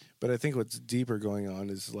 right? But I think what's deeper going on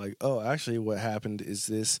is like, oh, actually, what happened is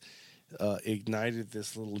this ignited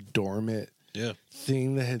this little dormant. Yeah.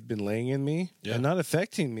 Thing that had been laying in me and not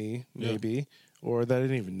affecting me, maybe, or that I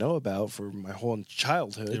didn't even know about for my whole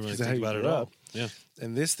childhood because I grew up. Yeah.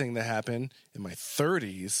 And this thing that happened in my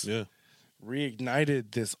 30s Yeah.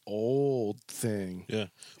 reignited this old thing. Yeah.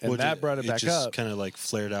 And that brought it back just up. kind of like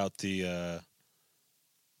flared out the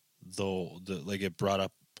like it brought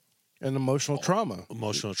up An emotional trauma.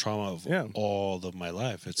 Emotional trauma of all of my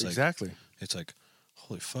life. It's exactly. It's like,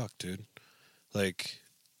 holy fuck, dude. Like,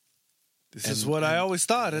 this is what I always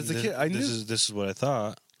thought as a kid. I knew. This is what I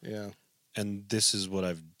thought. Yeah. And this is what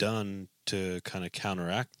I've done to kind of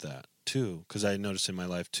counteract that too. Because I noticed in my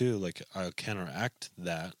life too, like I'll counteract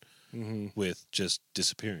that with just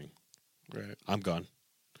disappearing. Right. I'm gone.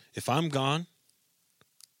 If I'm gone,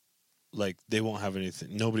 like they won't have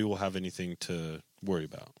anything. Nobody will have anything to worry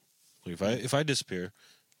about. Like if I disappear,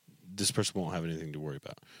 this person won't have anything to worry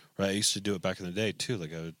about. Right? I used to do it back in the day too.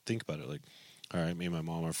 Like I would think about it like, all right, me and my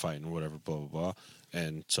mom are fighting or whatever, blah, blah, blah.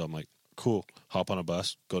 And so I'm like, cool, hop on a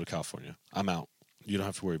bus, go to California. I'm out. You don't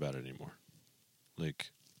have to worry about it anymore.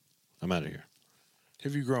 Like, I'm out of here.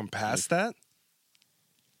 Have you grown past that?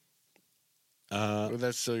 Or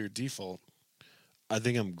that's still your default? I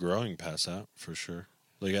think I'm growing past that for sure.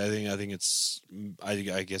 Like, I think it's, I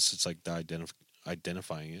guess it's like the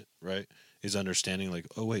identifying it, right? Is understanding like,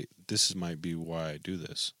 oh, wait, this might be why I do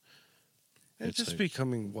this. It's just like,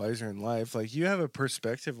 becoming wiser in life. Like, you have a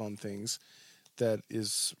perspective on things that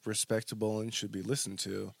is respectable and should be listened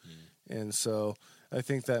to. And so I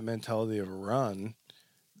think that mentality of a run,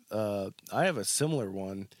 I have a similar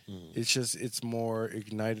one. It's just, it's more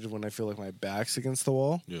ignited when I feel like my back's against the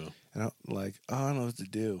wall. Yeah. And I'm like, oh, I don't know what to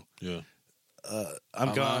do. Yeah.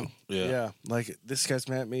 I'm gone. out. Yeah. Like, this guy's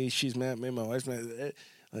mad at me. She's mad at me. My wife's mad at me.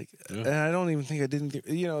 Like, and I don't even think I didn't,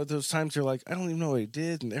 those times you're like, I don't even know what I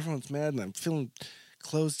did. And everyone's mad and I'm feeling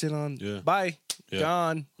closed in on. Yeah. Bye. Yeah.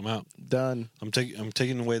 Gone. I'm out. Done. I'm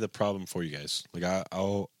taking away the problem for you guys. Like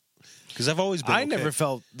I'll, because I've always been. I never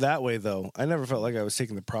felt that way though. I never felt like I was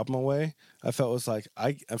taking the problem away. I felt it was like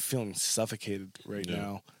I'm feeling suffocated right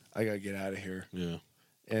now. I gotta get out of here. Yeah.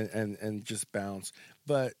 And just bounce.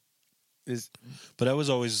 But I was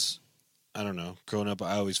always, I don't know. Growing up,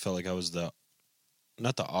 I always felt like I was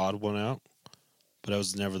not the odd one out, but I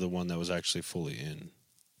was never the one that was actually fully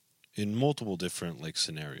in multiple different like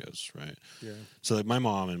scenarios, right? Yeah. So like my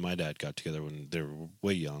mom and my dad got together when they were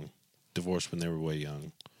way young, divorced when they were way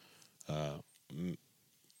young.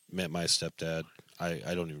 Met my stepdad. I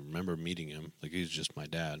don't even remember meeting him. Like he's just my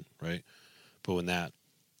dad, right? But when that,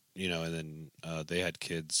 and then they had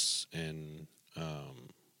kids and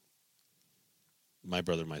my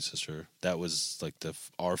brother, my sister. That was like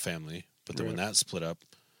our family. But then when that split up,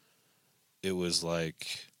 it was like,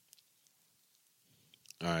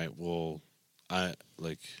 all right, well,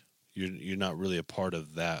 you're not really a part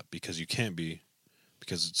of that because you can't be,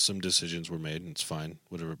 because some decisions were made and it's fine.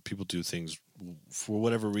 Whatever, people do things for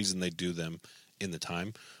whatever reason they do them in the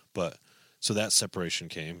time. But so that separation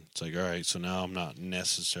came. It's like, all right, so now I'm not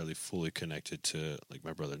necessarily fully connected to like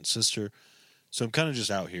my brother and sister. So I'm kind of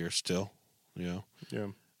just out here still, Yeah.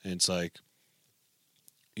 And it's like,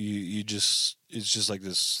 it's just like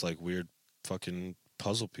this like weird fucking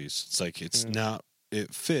puzzle piece. It's like it's not,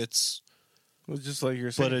 it fits. Well, just like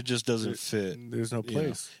you're saying, but it just doesn't fit. There's no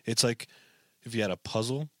place. It's like if you had a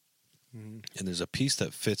puzzle and there's a piece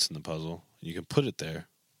that fits in the puzzle, you can put it there,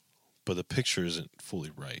 but the picture isn't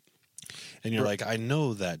fully right. And you're like, I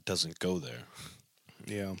know that doesn't go there.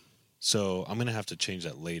 Yeah. So I'm gonna have to change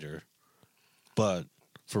that later. But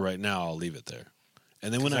for right now, I'll leave it there.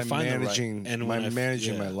 And then when I find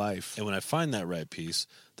managing my life, and when I find that right piece,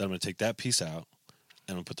 then I'm going to take that piece out and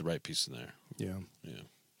I'm going to put the right piece in there.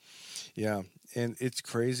 Yeah. And it's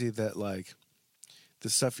crazy that like the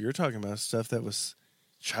stuff you're talking about, stuff that was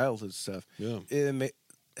childhood stuff. Yeah.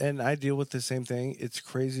 And I deal with the same thing. It's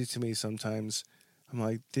crazy to me sometimes. I'm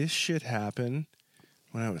like, this shit happened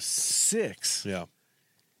when I was 6. Yeah.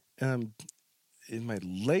 And I'm in my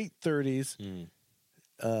late 30s.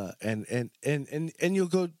 And you'll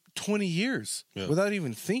go 20 years without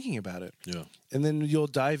even thinking about it. Yeah. And then you'll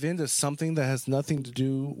dive into something that has nothing to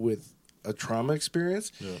do with a trauma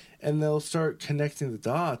experience. Yeah. And they'll start connecting the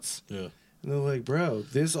dots. Yeah. And they're like, bro,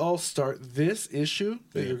 this issue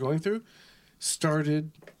that you're going through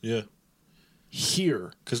started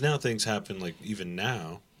here. Because now things happen like even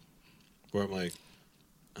now where I'm like,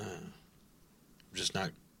 I'm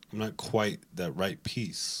not quite that right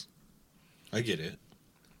piece. I get it.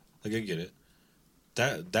 Like, I get it.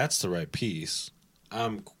 That's the right piece.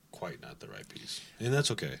 I'm quite not the right piece. And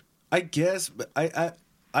that's okay. I guess, but I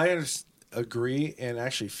agree and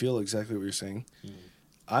actually feel exactly what you're saying.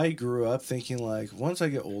 I grew up thinking, like, once I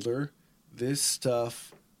get older, this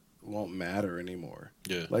stuff won't matter anymore.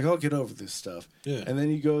 Yeah. Like, I'll get over this stuff. Yeah. And then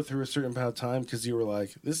you go through a certain amount of time because you were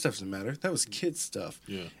like, this stuff doesn't matter. That was kid stuff.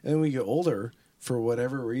 Yeah. And then when you get older, for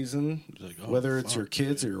whatever reason, Like, whether it's your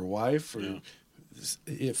kids or your wife, or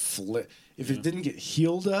if it didn't get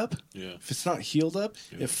healed up, if it's not healed up,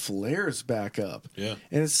 it flares back up. Yeah.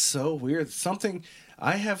 And it's so weird.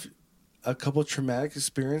 I have a couple traumatic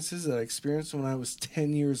experiences that I experienced when I was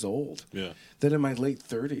 10 years old. Yeah. Then in my late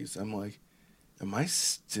 30s, I'm like, am I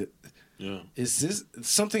still... Yeah. Is this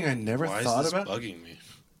something I never Why thought is this about? bugging me?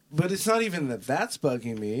 But it's not even that's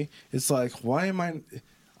bugging me. It's like, why am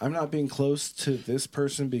I'm not being close to this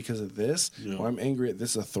person because of this, or I'm angry at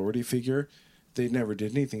this authority figure. They never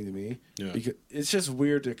did anything to me. Yeah. Because it's just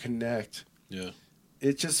weird to connect. Yeah.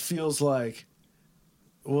 It just feels like,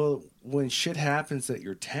 well, when shit happens that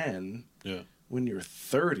you're 10, when you're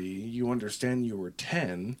 30, you understand you were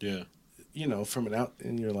 10. Yeah. You know, from an out,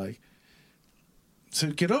 and you're like, so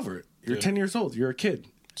get over it. You're 10 years old. You're a kid.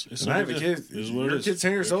 It's and I have a kid. You're a kid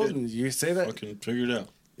 10 years old, and you say that. Fucking figure it out.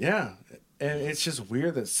 Yeah. And it's just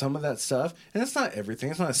weird that some of that stuff, and it's not everything.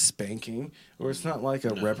 It's not a spanking, or it's not like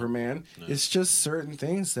a reprimand. No. It's just certain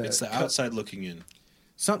things that... It's the outside looking in.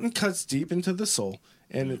 Something cuts deep into the soul,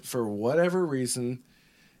 and for whatever reason,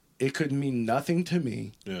 it could mean nothing to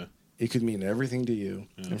me. Yeah. It could mean everything to you.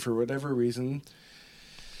 Yeah. And for whatever reason,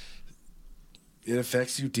 it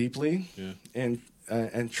affects you deeply. Yeah.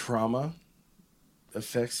 And trauma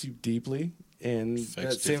affects you deeply. And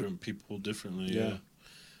affects different people differently. Yeah.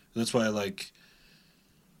 That's why, like,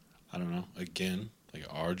 I don't know, again, like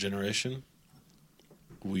our generation,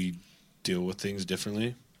 we deal with things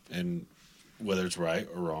differently. And whether it's right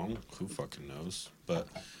or wrong, who fucking knows? But,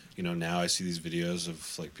 you know, now I see these videos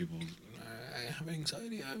of, like, people, I have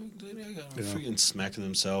anxiety, I got freaking smacking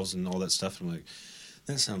themselves and all that stuff. And I'm like,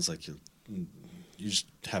 that sounds like you're just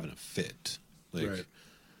having a fit. Like,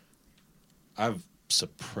 I've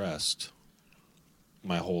suppressed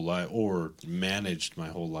my whole life, or managed my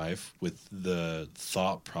whole life with the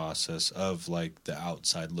thought process of like the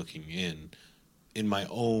outside looking in my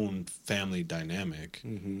own family dynamic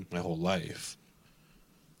my whole life.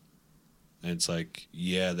 And it's like,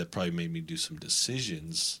 yeah, that probably made me do some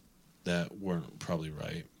decisions that weren't probably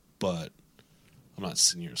right, but I'm not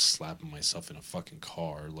sitting here slapping myself in a fucking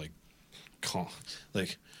car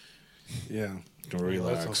yeah, don't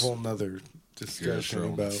relax. That's a whole nother discussion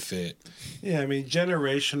about fit. Yeah, I mean,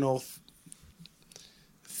 generational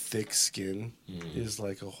thick skin is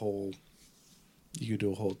like a whole. You could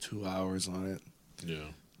do a whole 2 hours on it. Yeah.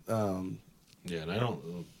 Yeah, and I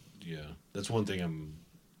don't. Yeah, that's one thing I'm.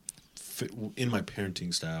 In my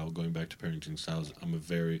parenting style, going back to parenting styles, I'm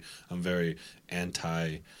very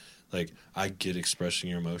anti. Like, I get expressing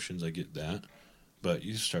your emotions, I get that, but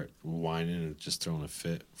you start whining and just throwing a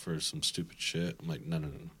fit for some stupid shit. I'm like, no,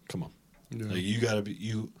 come on. Yeah. Like, you gotta be,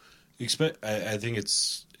 you expect, I think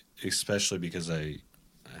it's especially because I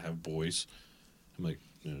have boys. I'm like,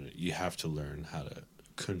 no, you have to learn how to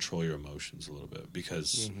control your emotions a little bit,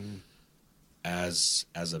 because as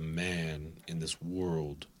a man in this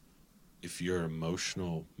world, if you're an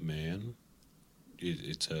emotional man,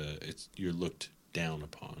 it's you're looked down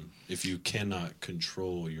upon. If you cannot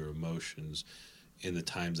control your emotions in the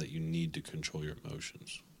times that you need to control your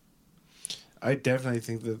emotions. I definitely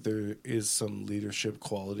think that there is some leadership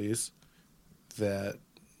qualities that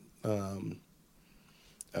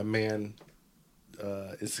a man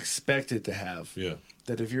is expected to have. Yeah.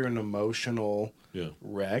 That if you're an emotional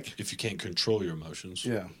wreck... If you can't control your emotions.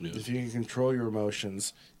 Yeah. If you can control your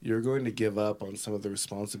emotions, you're going to give up on some of the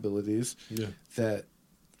responsibilities that...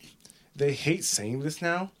 They hate saying this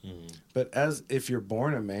now, but if you're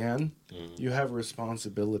born a man, you have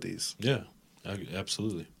responsibilities. Yeah.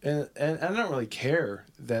 Absolutely. And I don't really care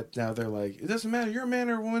that now they're like, it doesn't matter, you're a man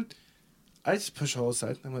or a woman. I just push all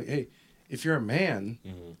aside. I'm like, hey, if you're a man,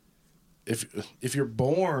 if you're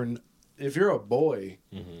born, if you're a boy,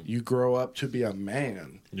 you grow up to be a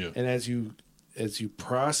man. Yeah. And as you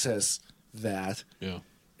process that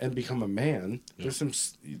and become a man,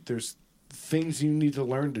 there's things you need to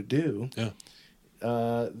learn to do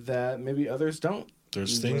that maybe others don't.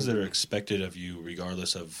 There's things that are expected of you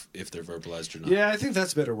regardless of if they're verbalized or not. Yeah, I think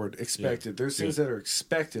that's a better word, expected. Yeah. There's things that are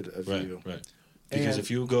expected of you. Right. Because if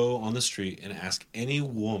you go on the street and ask any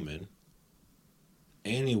woman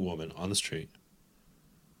on the street,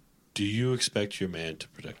 do you expect your man to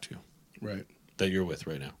protect you? Right. That you're with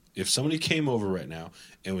right now. If somebody came over right now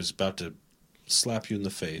and was about to slap you in the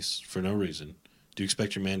face for no reason, do you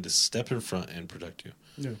expect your man to step in front and protect you?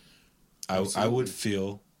 Yeah. I would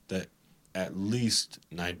feel that at least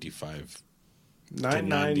 95.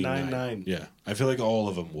 9999. Yeah. I feel like all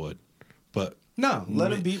of them would. But No,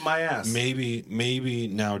 let him beat my ass. maybe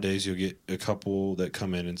nowadays you'll get a couple that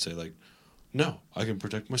come in and say like, no, I can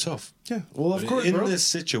protect myself. Yeah, well, of course, in bro. this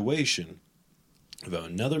situation, if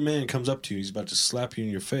another man comes up to you, he's about to slap you in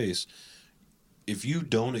your face. If you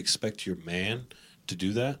don't expect your man to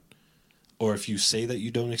do that, or if you say that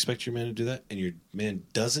you don't expect your man to do that, and your man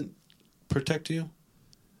doesn't protect you,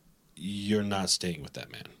 you're not staying with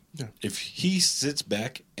that man. Yeah. If he sits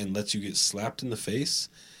back and lets you get slapped in the face,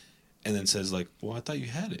 and then says like, "Well, I thought you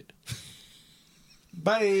had it."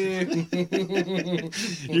 Bye.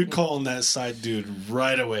 You're calling that side dude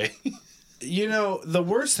right away. You know, the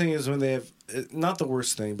worst thing is when they have, not the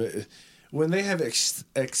worst thing, but when they have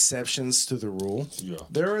exceptions to the rule. Yeah.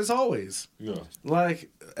 There is always. Yeah. Like,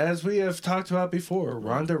 as we have talked about before,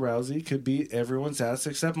 Ronda Rousey could beat everyone's ass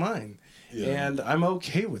except mine. Yeah. And I'm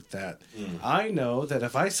okay with that. I know that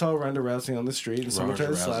if I saw Ronda Rousey on the street and someone tried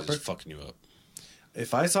to slap her, fucking you up.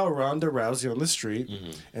 If I saw Ronda Rousey on the street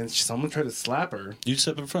and someone tried to slap her, you'd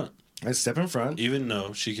step in front. I'd step in front. Even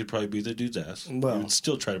though she could probably beat the dude's ass, well, you'd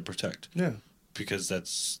still try to protect. Yeah. Because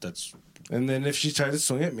that's. And then if she tried to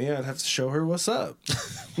swing at me, I'd have to show her what's up. Sorry,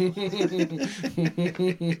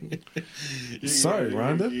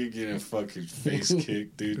 Rhonda. You're getting a fucking face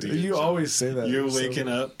kicked, dude. You always say that. You're waking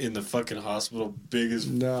up in the fucking hospital big as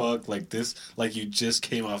fuck like this, like you just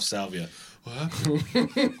came off salvia. What?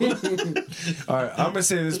 All right, I'm gonna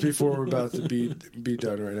say this before we're about to be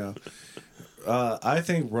done right now. I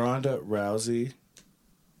think Ronda Rousey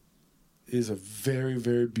is a very,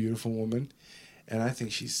 very beautiful woman, and I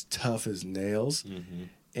think she's tough as nails.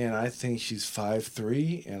 And I think she's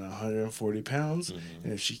 5'3" and 140 pounds.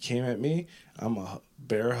 And if she came at me, I'm gonna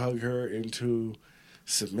bear hug her into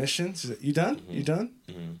submission. You done? You done?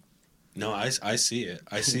 No, I see it.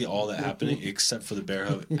 I see all that happening except for the bear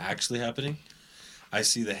hug actually happening. I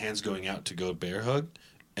see the hands going out to go bear hug,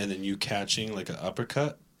 and then you catching like an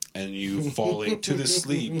uppercut, and you falling to the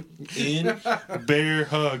sleep in bear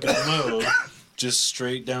hug mode, just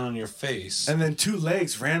straight down on your face. And then two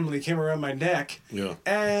legs randomly came around my neck. Yeah.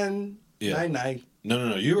 And night-night.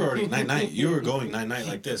 No. You were already night-night. You were going night-night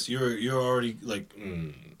like this. You're already like...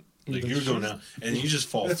 Like you're going out, and you just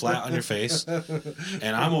fall flat on your face,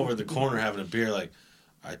 and I'm over in the corner having a beer. Like,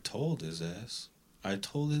 I told his ass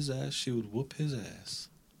she would whoop his ass.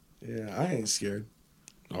 Yeah, I ain't scared.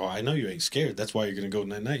 Oh, I know you ain't scared. That's why you're gonna go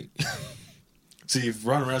night night. See, if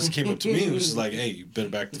Ronda Rousey came up to me and was just like, "Hey, you better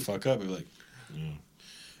back the fuck up," I'd be like,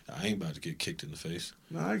 "I ain't about to get kicked in the face."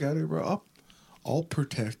 No, I got it, bro. I'll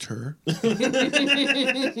protect her.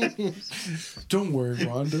 Don't worry,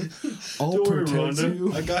 Rhonda. I'll protect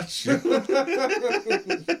you. I got you.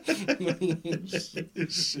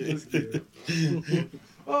 Shit.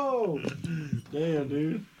 Oh, damn,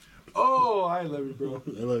 dude. Oh, I love you, bro.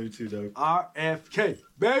 I love you too, dog. RFK,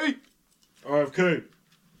 baby. RFK.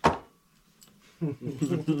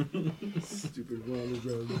 Stupid Rhonda,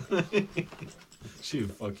 bro. She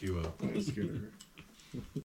would fuck you up. I'm scared of her.